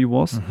industry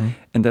was.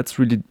 And that's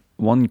really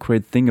one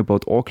great thing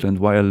about Auckland,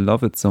 why I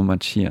love it so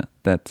much here,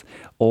 that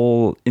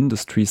all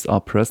industries are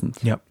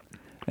present. Yep.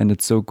 And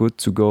it's so good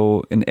to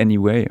go in any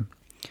way.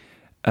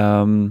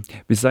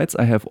 Besides,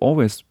 I have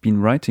always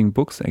been writing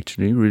books,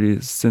 actually,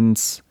 really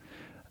since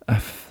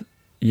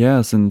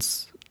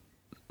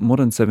more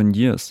than 7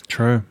 years.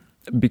 True.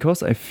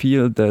 Because I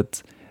feel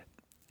that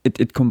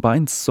it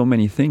combines so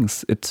many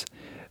things.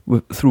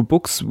 Through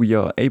books, we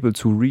are able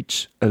to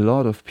reach a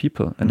lot of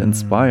people and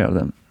inspire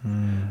them.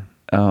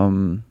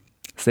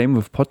 Same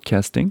with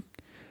podcasting.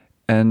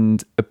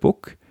 And a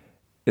book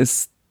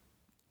is,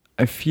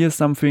 I feel,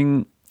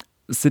 something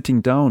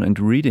sitting down and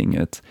reading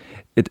it.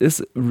 It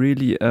is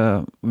really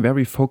a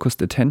very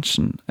focused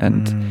attention,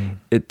 and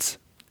it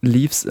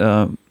leaves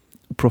a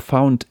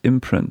profound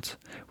imprint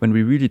when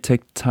we really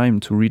take time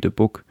to read a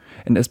book.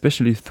 And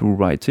especially through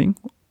writing,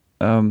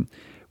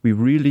 we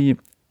really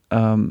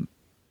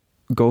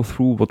go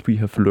through what we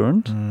have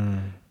learned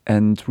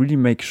and really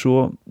make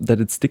sure that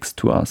it sticks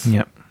to us.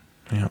 Yeah.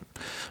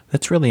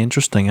 That's really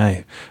interesting,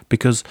 eh?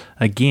 Because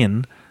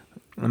again,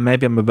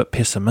 maybe I'm a bit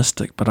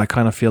pessimistic, but I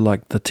kind of feel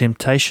like the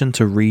temptation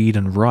to read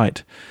and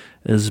write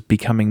is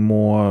becoming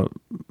more,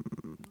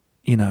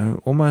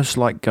 almost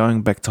like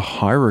going back to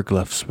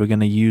hieroglyphs. We're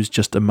going to use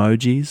just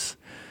emojis.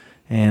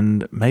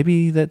 And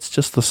maybe that's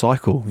just the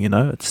cycle,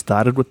 It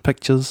started with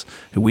pictures,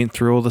 it went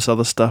through all this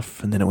other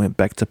stuff, and then it went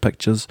back to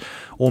pictures.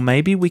 Or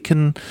maybe we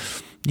can,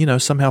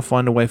 somehow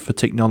find a way for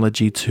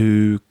technology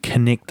to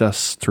connect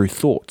us through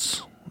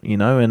thoughts,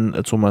 and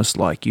it's almost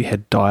like you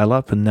had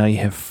dial-up and now you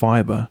have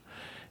fiber,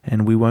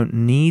 and we won't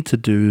need to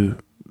do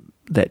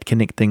that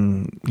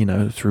connecting,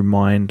 through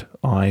mind,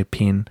 eye,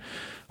 pen,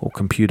 or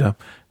computer.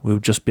 We'll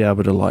just be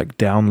able to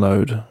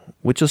download,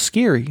 which is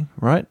scary,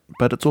 right?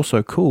 But it's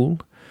also cool.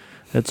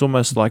 It's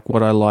almost like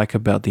what I like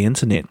about the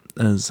internet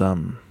is, I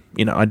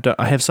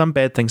have some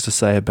bad things to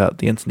say about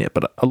the internet,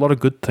 but a lot of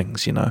good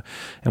things,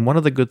 And one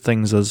of the good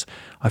things is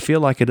I feel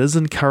like it is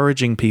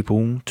encouraging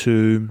people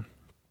to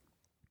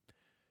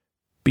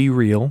be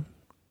real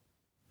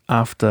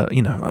after,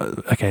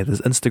 there's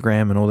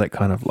Instagram and all that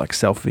kind of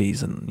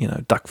selfies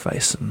and, duck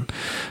face. And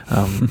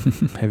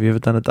have you ever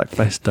done a duck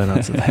face? Don't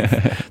answer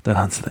that.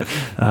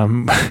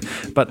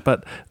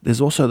 But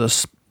there's also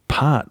this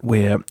part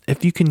where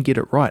if you can get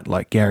it right,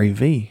 like Gary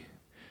Vee,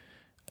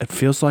 it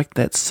feels like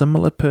that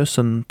similar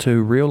person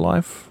to real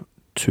life,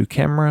 to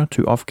camera,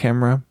 to off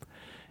camera,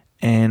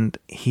 and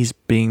he's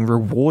being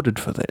rewarded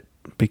for that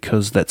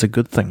because that's a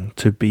good thing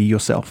to be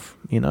yourself,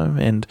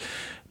 and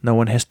no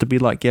one has to be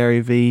like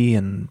Gary Vee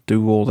and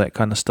do all that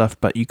kind of stuff,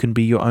 but you can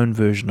be your own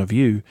version of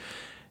you.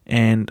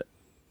 And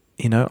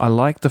I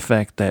like the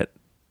fact that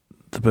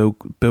the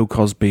Bill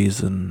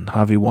Cosbys and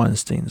Harvey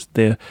Weinsteins,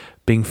 they're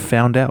being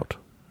found out.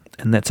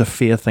 And that's a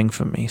fair thing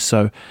for me.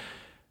 So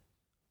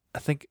I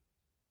think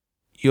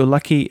you're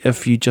lucky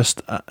if you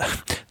just,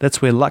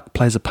 that's where luck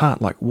plays a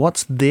part. Like,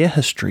 what's their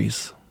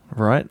histories,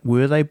 right?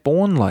 Were they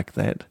born like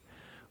that?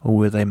 Or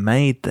were they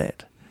made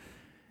that?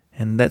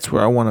 And that's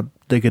where I want to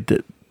dig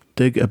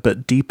a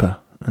bit deeper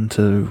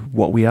into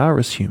what we are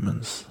as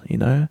humans,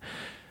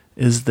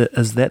 Is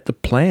that the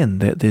plan,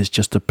 that there's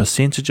just a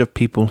percentage of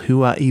people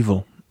who are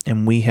evil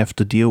and we have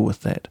to deal with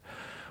that?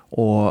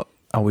 Or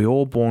are we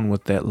all born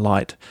with that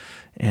light?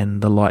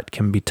 And the light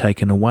can be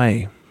taken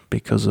away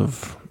because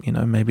of,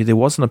 maybe there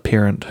wasn't a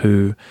parent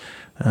who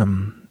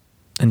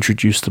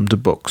introduced them to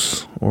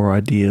books or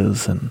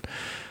ideas. And,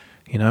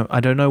 I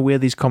don't know where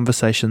these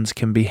conversations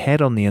can be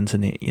had on the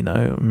internet,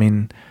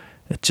 it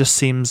just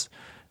seems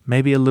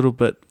maybe a little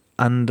bit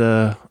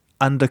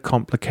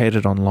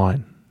undercomplicated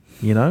online,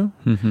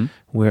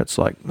 where it's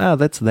like, no,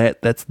 that's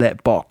that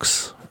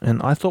box.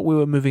 And I thought we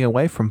were moving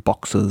away from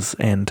boxes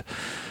and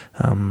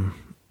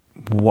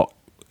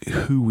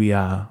who we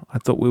are. I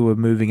thought we were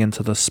moving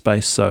into this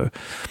space. So,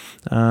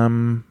 a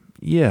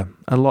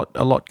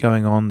lot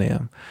going on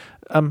there.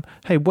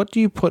 Hey, what do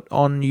you put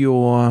on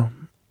your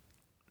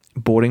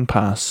boarding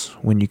pass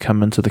when you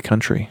come into the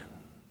country?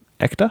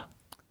 Actor?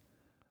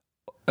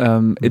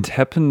 It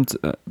happened.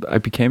 I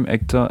became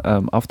actor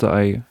after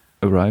I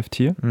arrived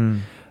here.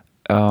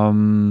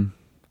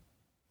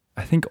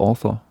 I think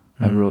author.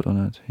 I wrote on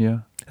it. Yeah,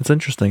 it's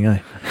interesting, eh?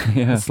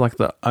 Yeah, it's like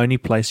the only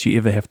place you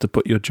ever have to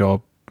put your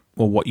job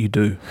or what you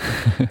do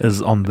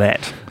is on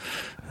that.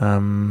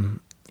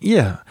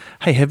 Yeah.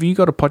 Hey, have you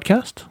got a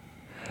podcast?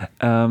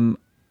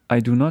 I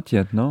do not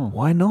yet. No.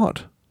 Why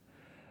not?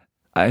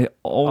 I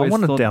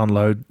want to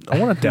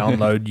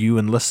download you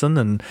and listen,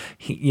 and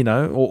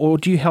or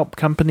do you help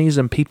companies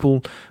and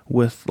people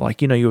with,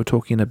 like, you were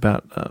talking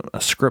about a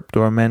script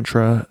or a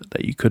mantra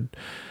that you could,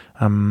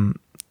 do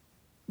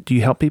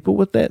you help people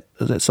with that?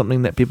 Is that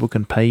something that people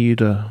can pay you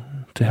to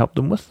help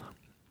them with?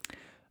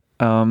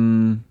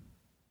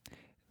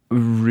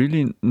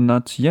 Really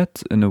not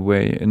yet, in a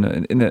way, in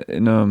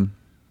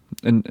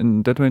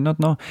that way, not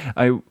now.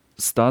 I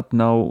start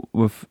now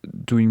with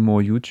doing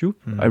more YouTube.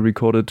 I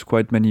recorded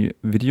quite many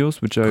videos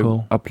which I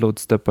upload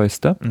step by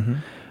step.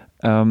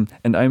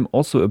 And I'm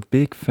also a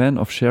big fan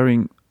of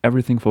sharing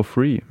everything for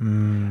free.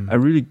 I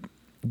really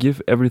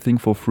give everything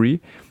for free,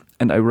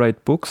 and I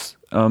write books.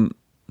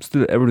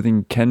 Still,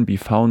 everything can be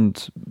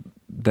found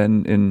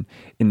then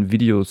in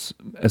videos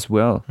as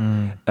well.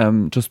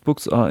 Just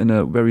books are in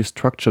a very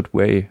structured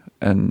way,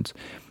 and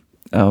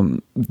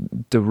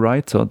the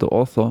writer, the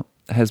author,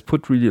 has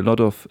put really a lot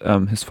of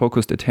his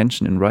focused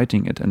attention in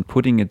writing it and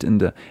putting it in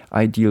the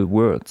ideal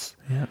words.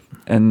 Yeah.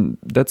 And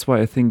that's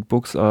why I think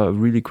books are a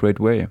really great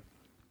way.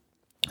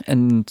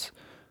 And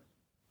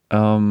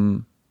I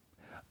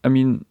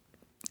mean,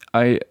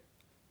 I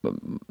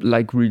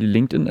like really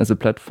LinkedIn as a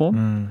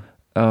platform.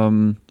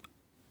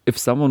 If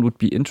someone would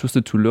be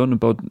interested to learn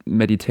about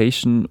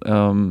meditation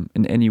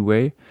in any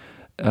way,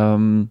 I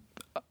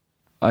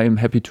am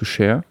happy to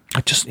share.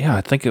 I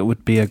think it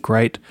would be a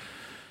great,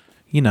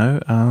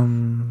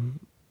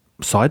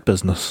 side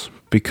business,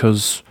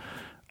 because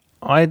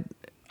I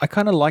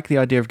kind of like the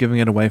idea of giving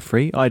it away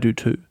free. I do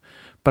too.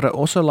 But I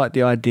also like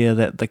the idea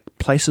that the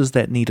places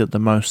that need it the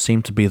most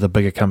seem to be the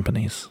bigger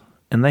companies,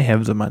 and they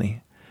have the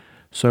money.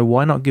 So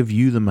why not give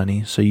you the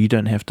money so you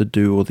don't have to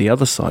do all the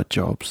other side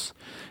jobs,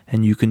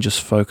 and you can just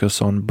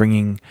focus on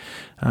bringing,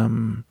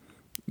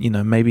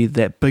 maybe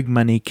that big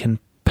money can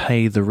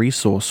pay the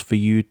resource for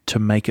you to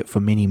make it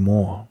for many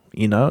more.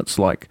 It's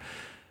like,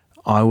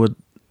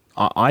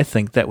 I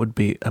think that would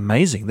be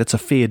amazing. That's a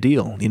fair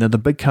deal. The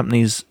big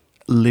companies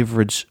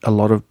leverage a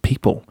lot of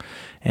people,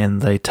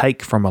 and they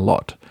take from a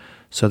lot.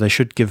 So they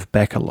should give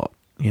back a lot,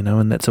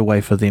 and that's a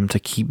way for them to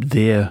keep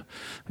their,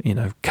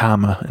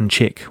 karma in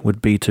check,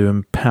 would be to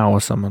empower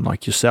someone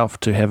like yourself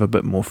to have a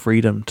bit more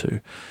freedom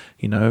to,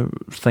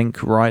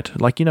 think right.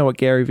 Like, what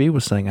Gary Vee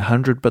was saying,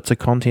 100 bits of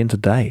content a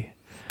day.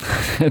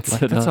 That's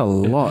a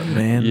lot,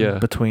 man,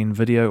 between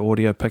video,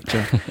 audio,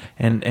 picture.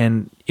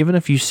 and even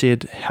if you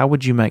said, how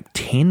would you make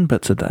 10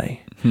 bits a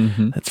day?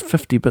 That's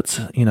 50 bits,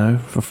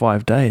 for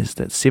 5 days.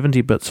 That's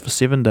 70 bits for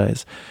 7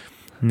 days.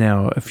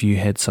 Now, if you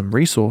had some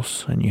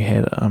resource and you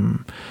had,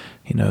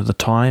 the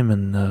time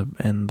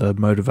and the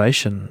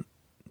motivation,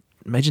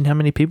 imagine how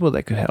many people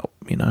that could help,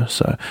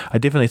 So I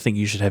definitely think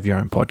you should have your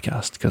own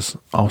podcast, because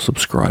I'll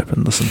subscribe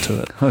and listen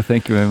to it. Oh,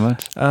 thank you very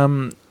much.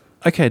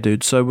 Okay,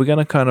 dude. So we're going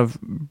to kind of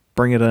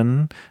bring it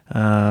in,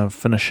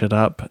 finish it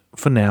up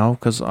for now,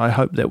 because I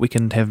hope that we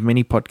can have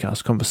many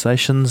podcast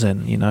conversations.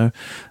 And,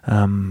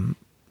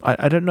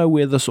 I don't know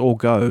where this all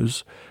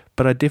goes,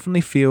 but I definitely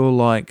feel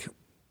like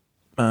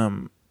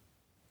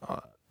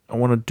I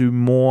want to do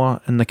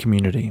more in the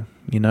community,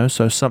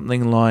 so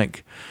something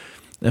like,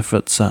 if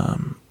it's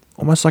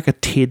almost like a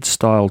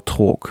TED-style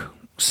talk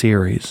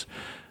series,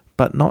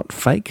 but not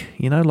fake,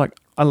 like,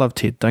 I love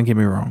TED, don't get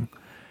me wrong,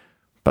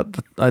 but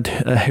I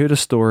heard a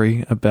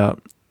story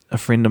about a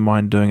friend of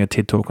mine doing a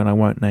TED talk, and I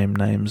won't name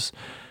names,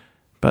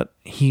 but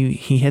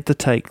he had to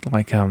take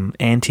like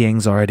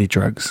anti-anxiety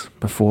drugs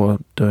before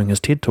doing his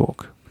TED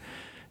talk,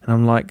 and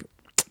I'm like,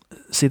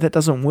 see, that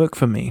doesn't work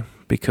for me,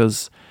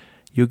 because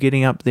you're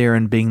getting up there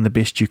and being the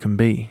best you can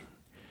be,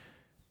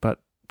 but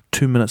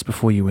 2 minutes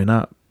before you went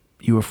up,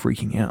 you were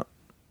freaking out.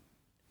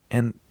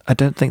 And I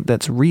don't think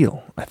that's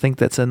real. I think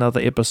that's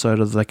another episode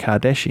of the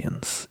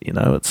Kardashians.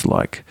 It's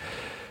like,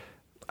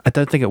 I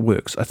don't think it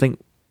works. I think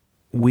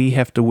we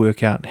have to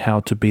work out how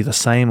to be the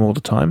same all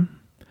the time,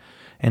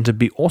 and to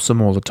be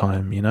awesome all the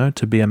time,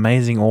 to be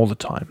amazing all the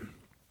time.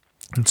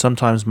 And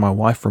sometimes my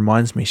wife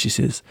reminds me, she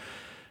says,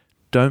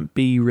 don't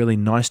be really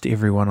nice to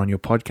everyone on your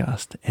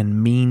podcast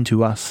and mean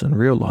to us in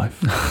real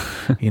life,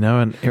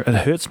 and it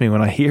hurts me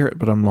when I hear it,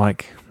 but I'm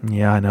like,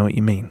 yeah, I know what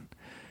you mean.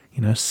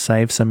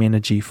 Save some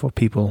energy for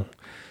people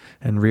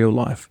in real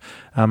life.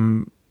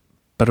 But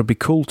it'll be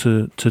cool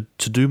to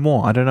do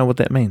more. I don't know what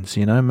that means,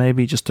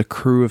 maybe just a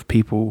crew of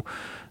people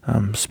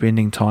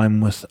spending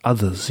time with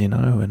others,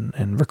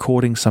 and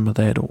recording some of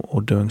that, or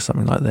doing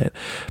something like that.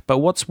 But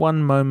what's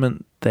one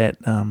moment that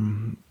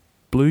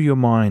blew your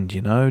mind,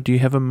 Do you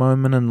have a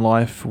moment in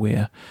life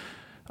where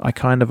I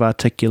kind of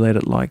articulate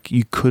it like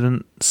you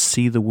couldn't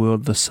see the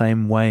world the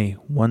same way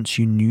once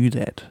you knew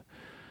that?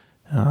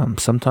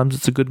 Sometimes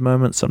it's a good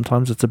moment,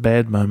 sometimes it's a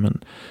bad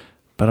moment,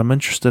 but I'm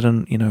interested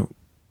in,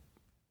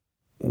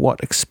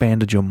 what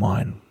expanded your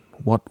mind?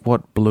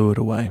 What blew it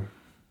away?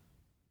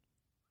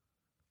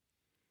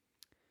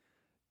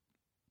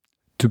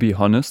 To be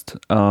honest,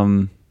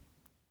 I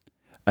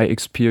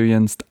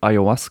experienced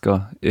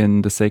ayahuasca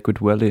in the Sacred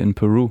Valley in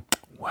Peru.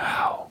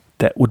 Wow,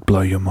 that would blow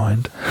your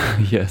mind.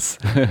 Yes.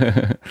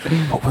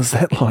 What was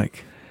that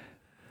like?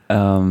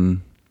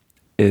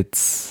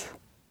 It's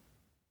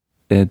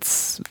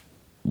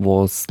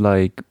was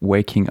like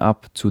waking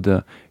up to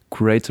the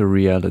greater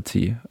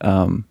reality.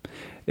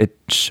 It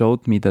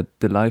showed me that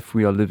the life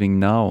we are living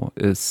now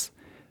is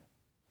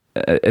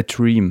a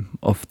dream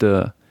of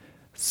the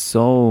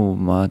so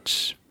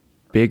much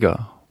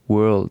bigger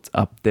world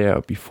up there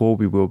before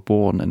we were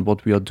born, and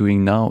what we are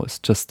doing now is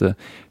just a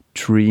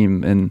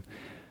dream. And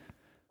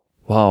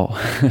wow.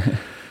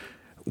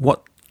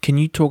 What can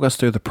you talk us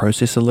through the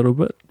process a little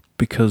bit?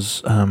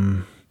 Because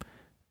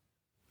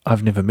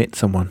I've never met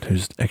someone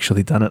who's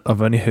actually done it.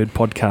 I've only heard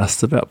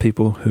podcasts about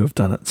people who have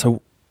done it.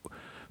 So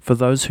for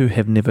those who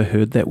have never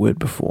heard that word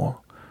before,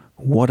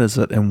 what is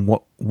it and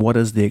what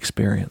is the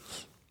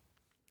experience?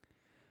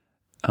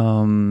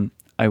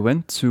 I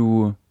went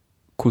to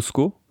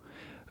Cusco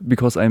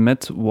because I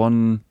met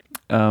one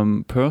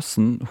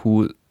person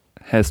who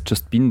has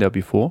just been there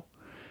before,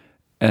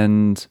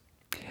 and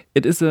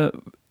it is a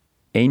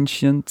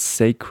ancient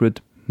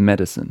sacred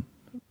medicine,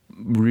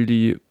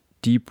 really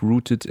deep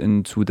rooted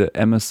into the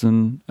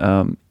Amazon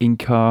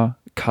Inca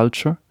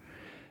culture.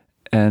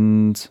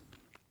 And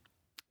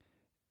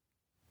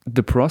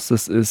the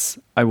process is,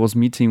 I was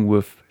meeting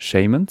with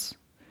shamans.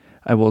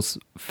 I was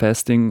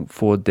fasting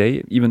for a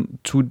day, even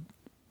two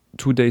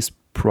days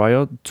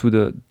prior to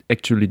the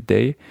actual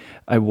day.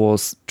 I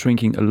was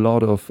drinking a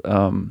lot of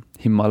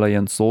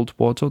Himalayan salt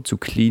water to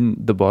clean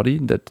the body,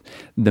 that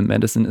the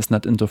medicine is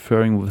not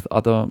interfering with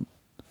other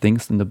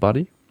things in the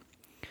body.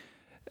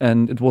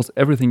 And it was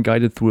everything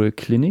guided through a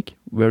clinic,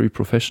 very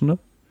professional.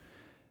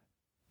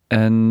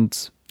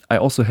 And I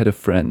also had a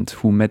friend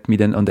who met me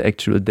then on the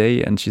actual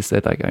day, and she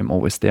said, like, I'm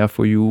always there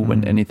for you.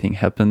 When anything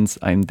happens,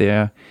 I'm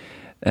there.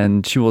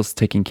 And she was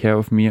taking care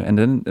of me. And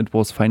then it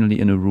was finally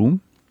in a room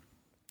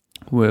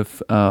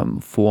with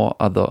 4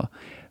 other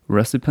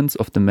recipients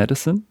of the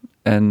medicine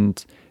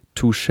and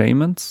 2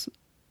 shamans,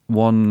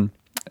 1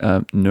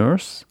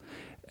 nurse,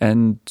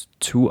 and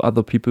 2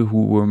 other people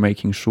who were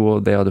making sure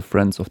they are the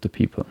friends of the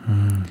people.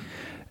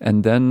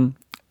 And then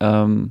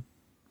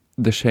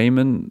the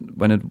shaman,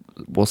 when it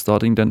was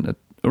starting then at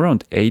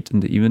around 8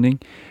 in the evening,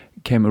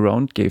 came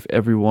around, gave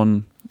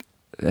everyone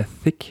a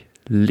thick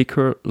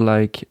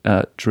liquor-like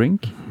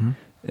drink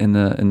in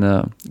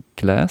a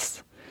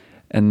glass,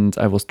 and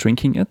I was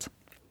drinking it.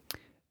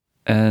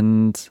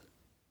 And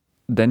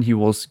then he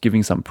was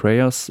giving some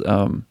prayers,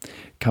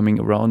 coming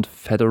around,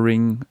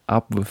 feathering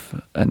up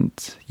with, and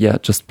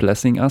just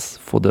blessing us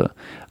for the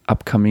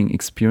upcoming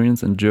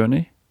experience and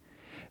journey.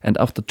 And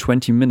after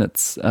 20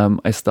 minutes,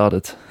 I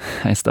started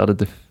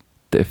the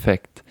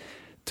effect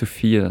to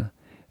feel.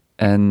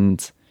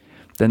 And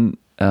then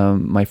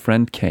my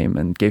friend came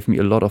and gave me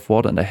a lot of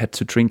water, and I had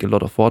to drink a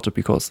lot of water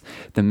because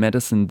the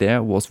medicine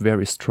there was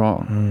very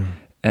strong.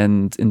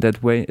 And in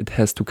that way, it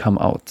has to come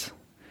out.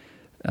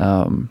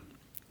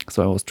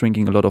 So I was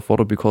drinking a lot of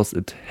water because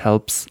it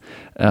helps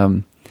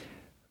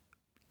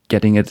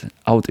getting it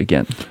out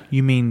again.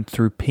 You mean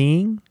through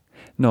peeing?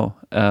 No.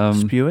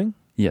 Spewing?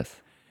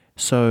 Yes.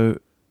 So,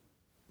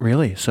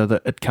 really? So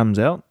that it comes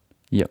out?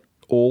 Yep.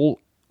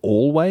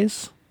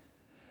 Always?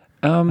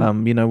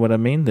 You know what I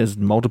mean? There's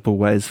multiple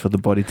ways for the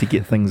body to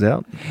get things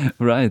out.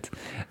 Right.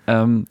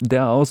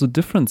 There are also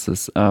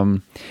differences.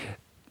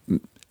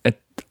 At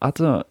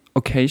other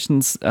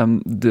occasions,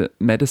 the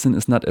medicine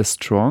is not as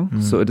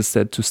strong, so it is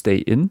said to stay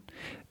in.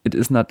 It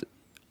is not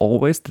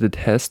always that it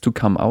has to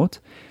come out.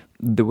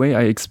 The way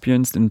I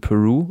experienced in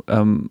Peru,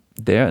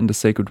 there in the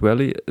Sacred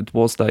Valley, it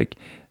was like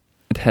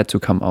it had to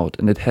come out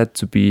and it had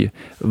to be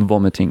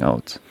vomiting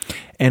out.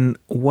 And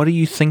what do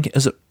you think?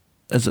 Is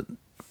it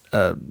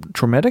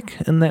traumatic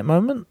in that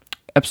moment?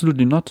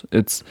 Absolutely not.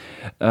 It's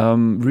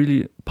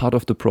really part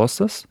of the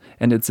process,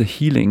 and it's a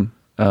healing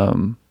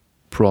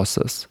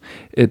process.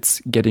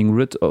 It's getting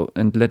rid of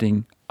and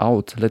letting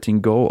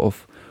go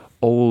of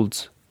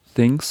old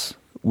things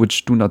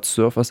which do not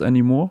serve us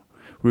anymore,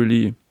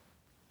 really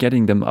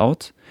getting them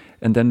out,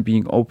 and then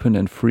being open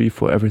and free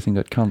for everything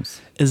that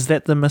comes. Is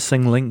that the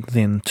missing link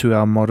then to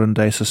our modern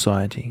day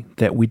society,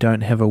 that we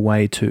don't have a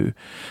way to?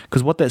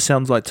 Because what that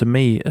sounds like to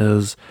me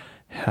is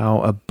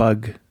how a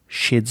bug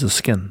sheds a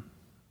skin.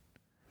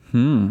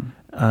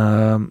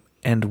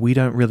 And we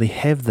don't really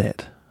have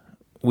that.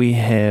 We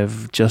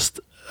have just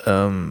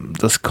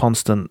this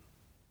constant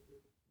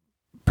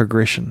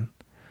progression.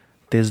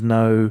 There's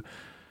no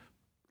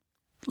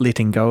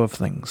letting go of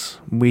things.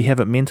 We have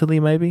it mentally,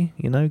 maybe,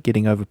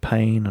 getting over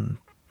pain and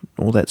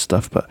all that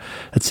stuff, but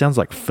it sounds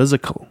like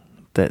physical,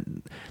 that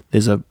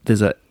there's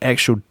a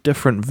actual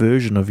different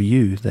version of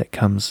you that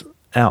comes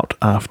out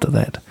after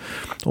that,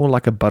 or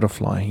like a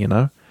butterfly.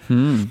 I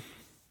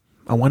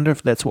wonder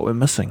if that's what we're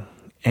missing,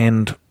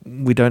 and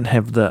we don't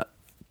have the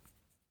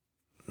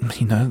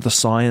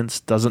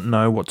science doesn't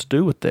know what to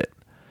do with that.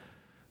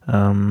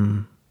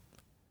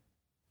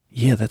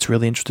 That's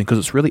really interesting, because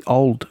it's really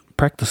old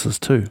practices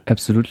too.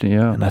 Absolutely,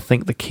 yeah. And I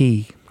think the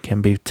key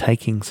can be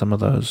taking some of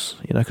those,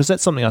 because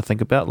that's something I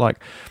think about. Like,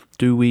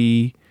 do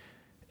we,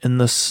 in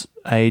this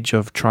age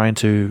of trying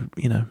to,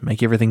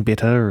 make everything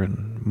better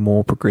and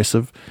more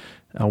progressive,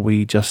 are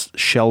we just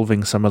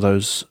shelving some of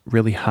those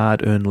really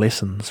hard-earned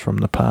lessons from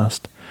the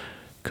past?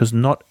 Because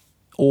not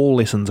all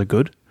lessons are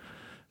good,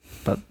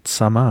 but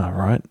some are,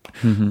 right?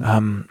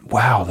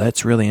 Wow,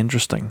 that's really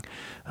interesting.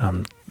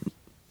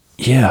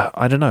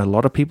 I don't know. A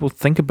lot of people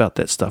think about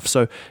that stuff.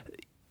 So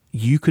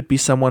you could be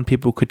someone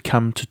people could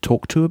come to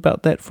talk to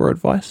about that for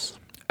advice?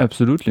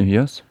 Absolutely,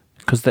 yes.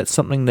 Because that's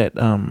something that,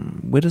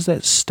 where does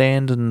that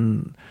stand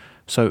in,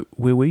 so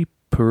were we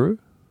Peru?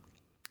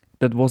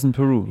 That was in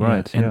Peru,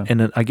 right.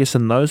 And I guess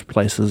in those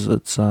places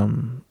it's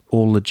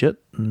all legit.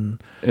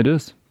 And it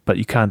is. but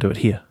you can't do it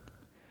here.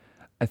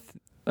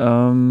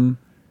 I'm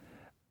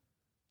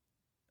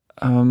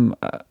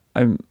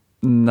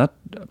not.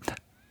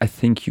 I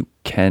think you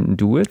can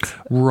do it.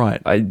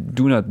 Right. I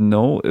do not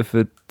know if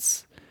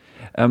it's,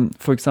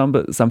 for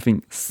example,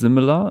 something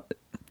similar.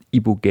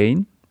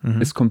 Ibogaine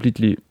is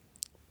completely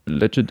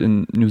legit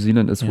in New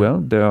Zealand as well.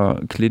 There are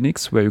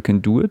clinics where you can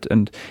do it,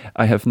 and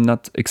I have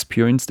not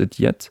experienced it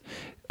yet.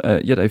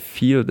 Yet I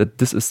feel that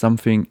this is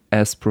something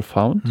as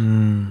profound.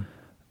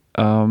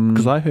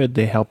 Because I heard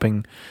they're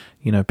helping,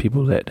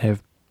 people that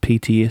have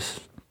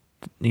PTS,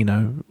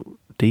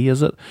 D,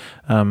 is it?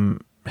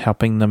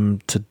 Helping them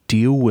to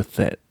deal with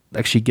that,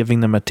 actually giving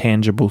them a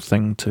tangible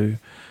thing to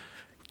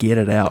get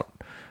it out.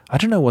 I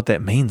don't know what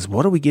that means.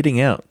 What are we getting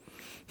out?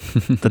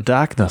 The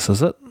darkness,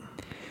 is it?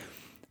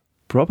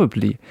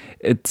 Probably.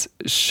 It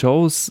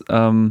shows,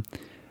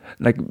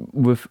 like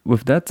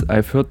with that,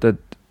 I've heard that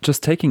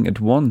just taking it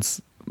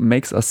once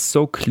makes us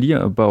so clear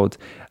about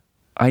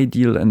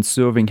ideal and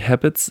serving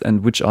habits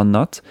and which are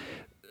not,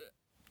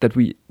 that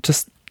we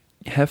just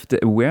have the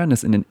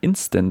awareness in an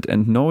instant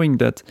and knowing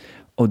that,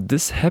 oh,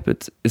 this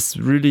habit is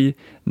really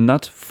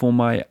not for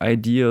my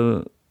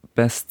ideal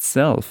best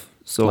self.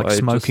 So like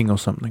smoking or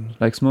something.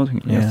 Like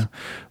smoking, yes. Yeah.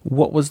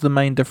 What was the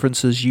main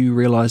differences you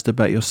realized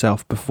about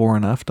yourself before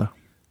and after?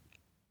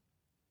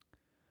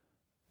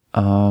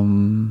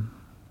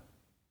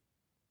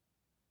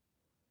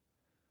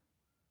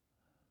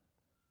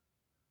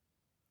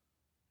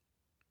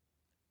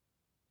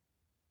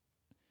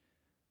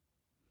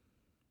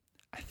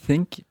 I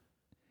think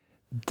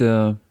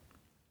the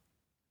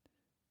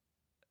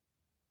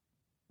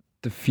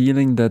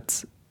feeling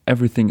that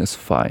everything is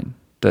fine,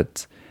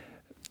 that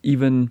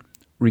even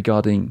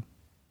regarding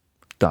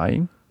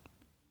dying,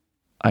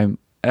 I'm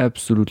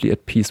absolutely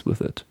at peace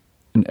with it.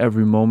 In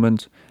every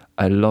moment,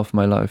 I love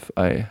my life.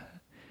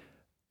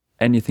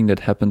 Anything that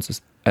happens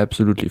is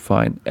absolutely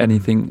fine.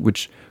 Anything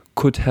which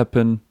could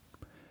happen,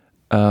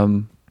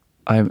 I'm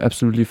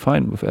absolutely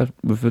fine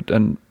with it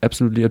and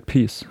absolutely at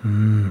peace.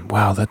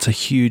 Wow, that's a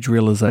huge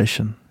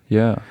realization.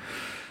 Yeah.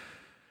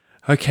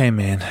 Okay,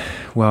 man.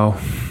 Well,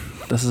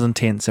 this is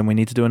intense and we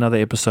need to do another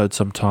episode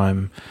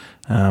sometime.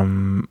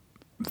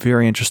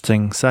 Very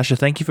interesting. Sasha,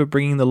 thank you for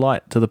bringing the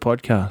light to the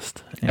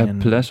podcast. A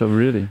pleasure,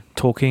 really.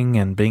 Talking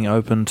and being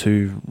open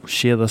to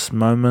share this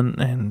moment,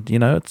 and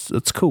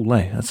it's cool,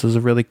 eh? It's a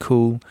really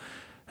cool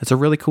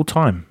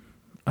time.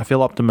 I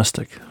feel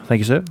optimistic. Thank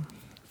you, sir.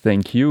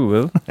 Thank you,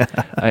 Will.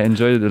 I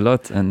enjoyed it a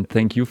lot, and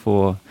thank you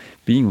for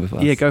being with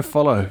us. Yeah, go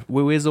follow.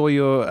 Where's all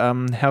your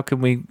how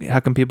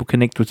can people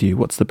connect with you?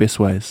 What's the best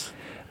ways?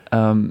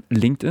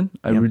 LinkedIn.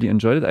 I really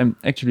enjoyed it. I'm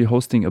actually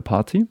hosting a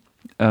party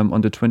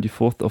on the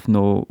 24th of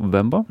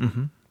November.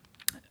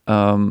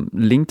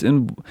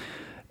 LinkedIn,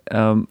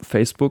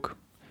 Facebook,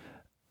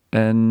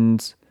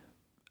 and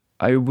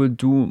I will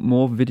do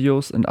more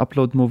videos and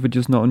upload more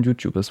videos now on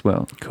YouTube as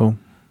well. Cool.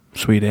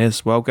 Sweet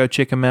as. Well, go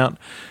check them out.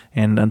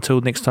 And until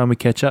next time we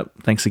catch up,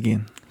 thanks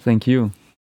again. Thank you.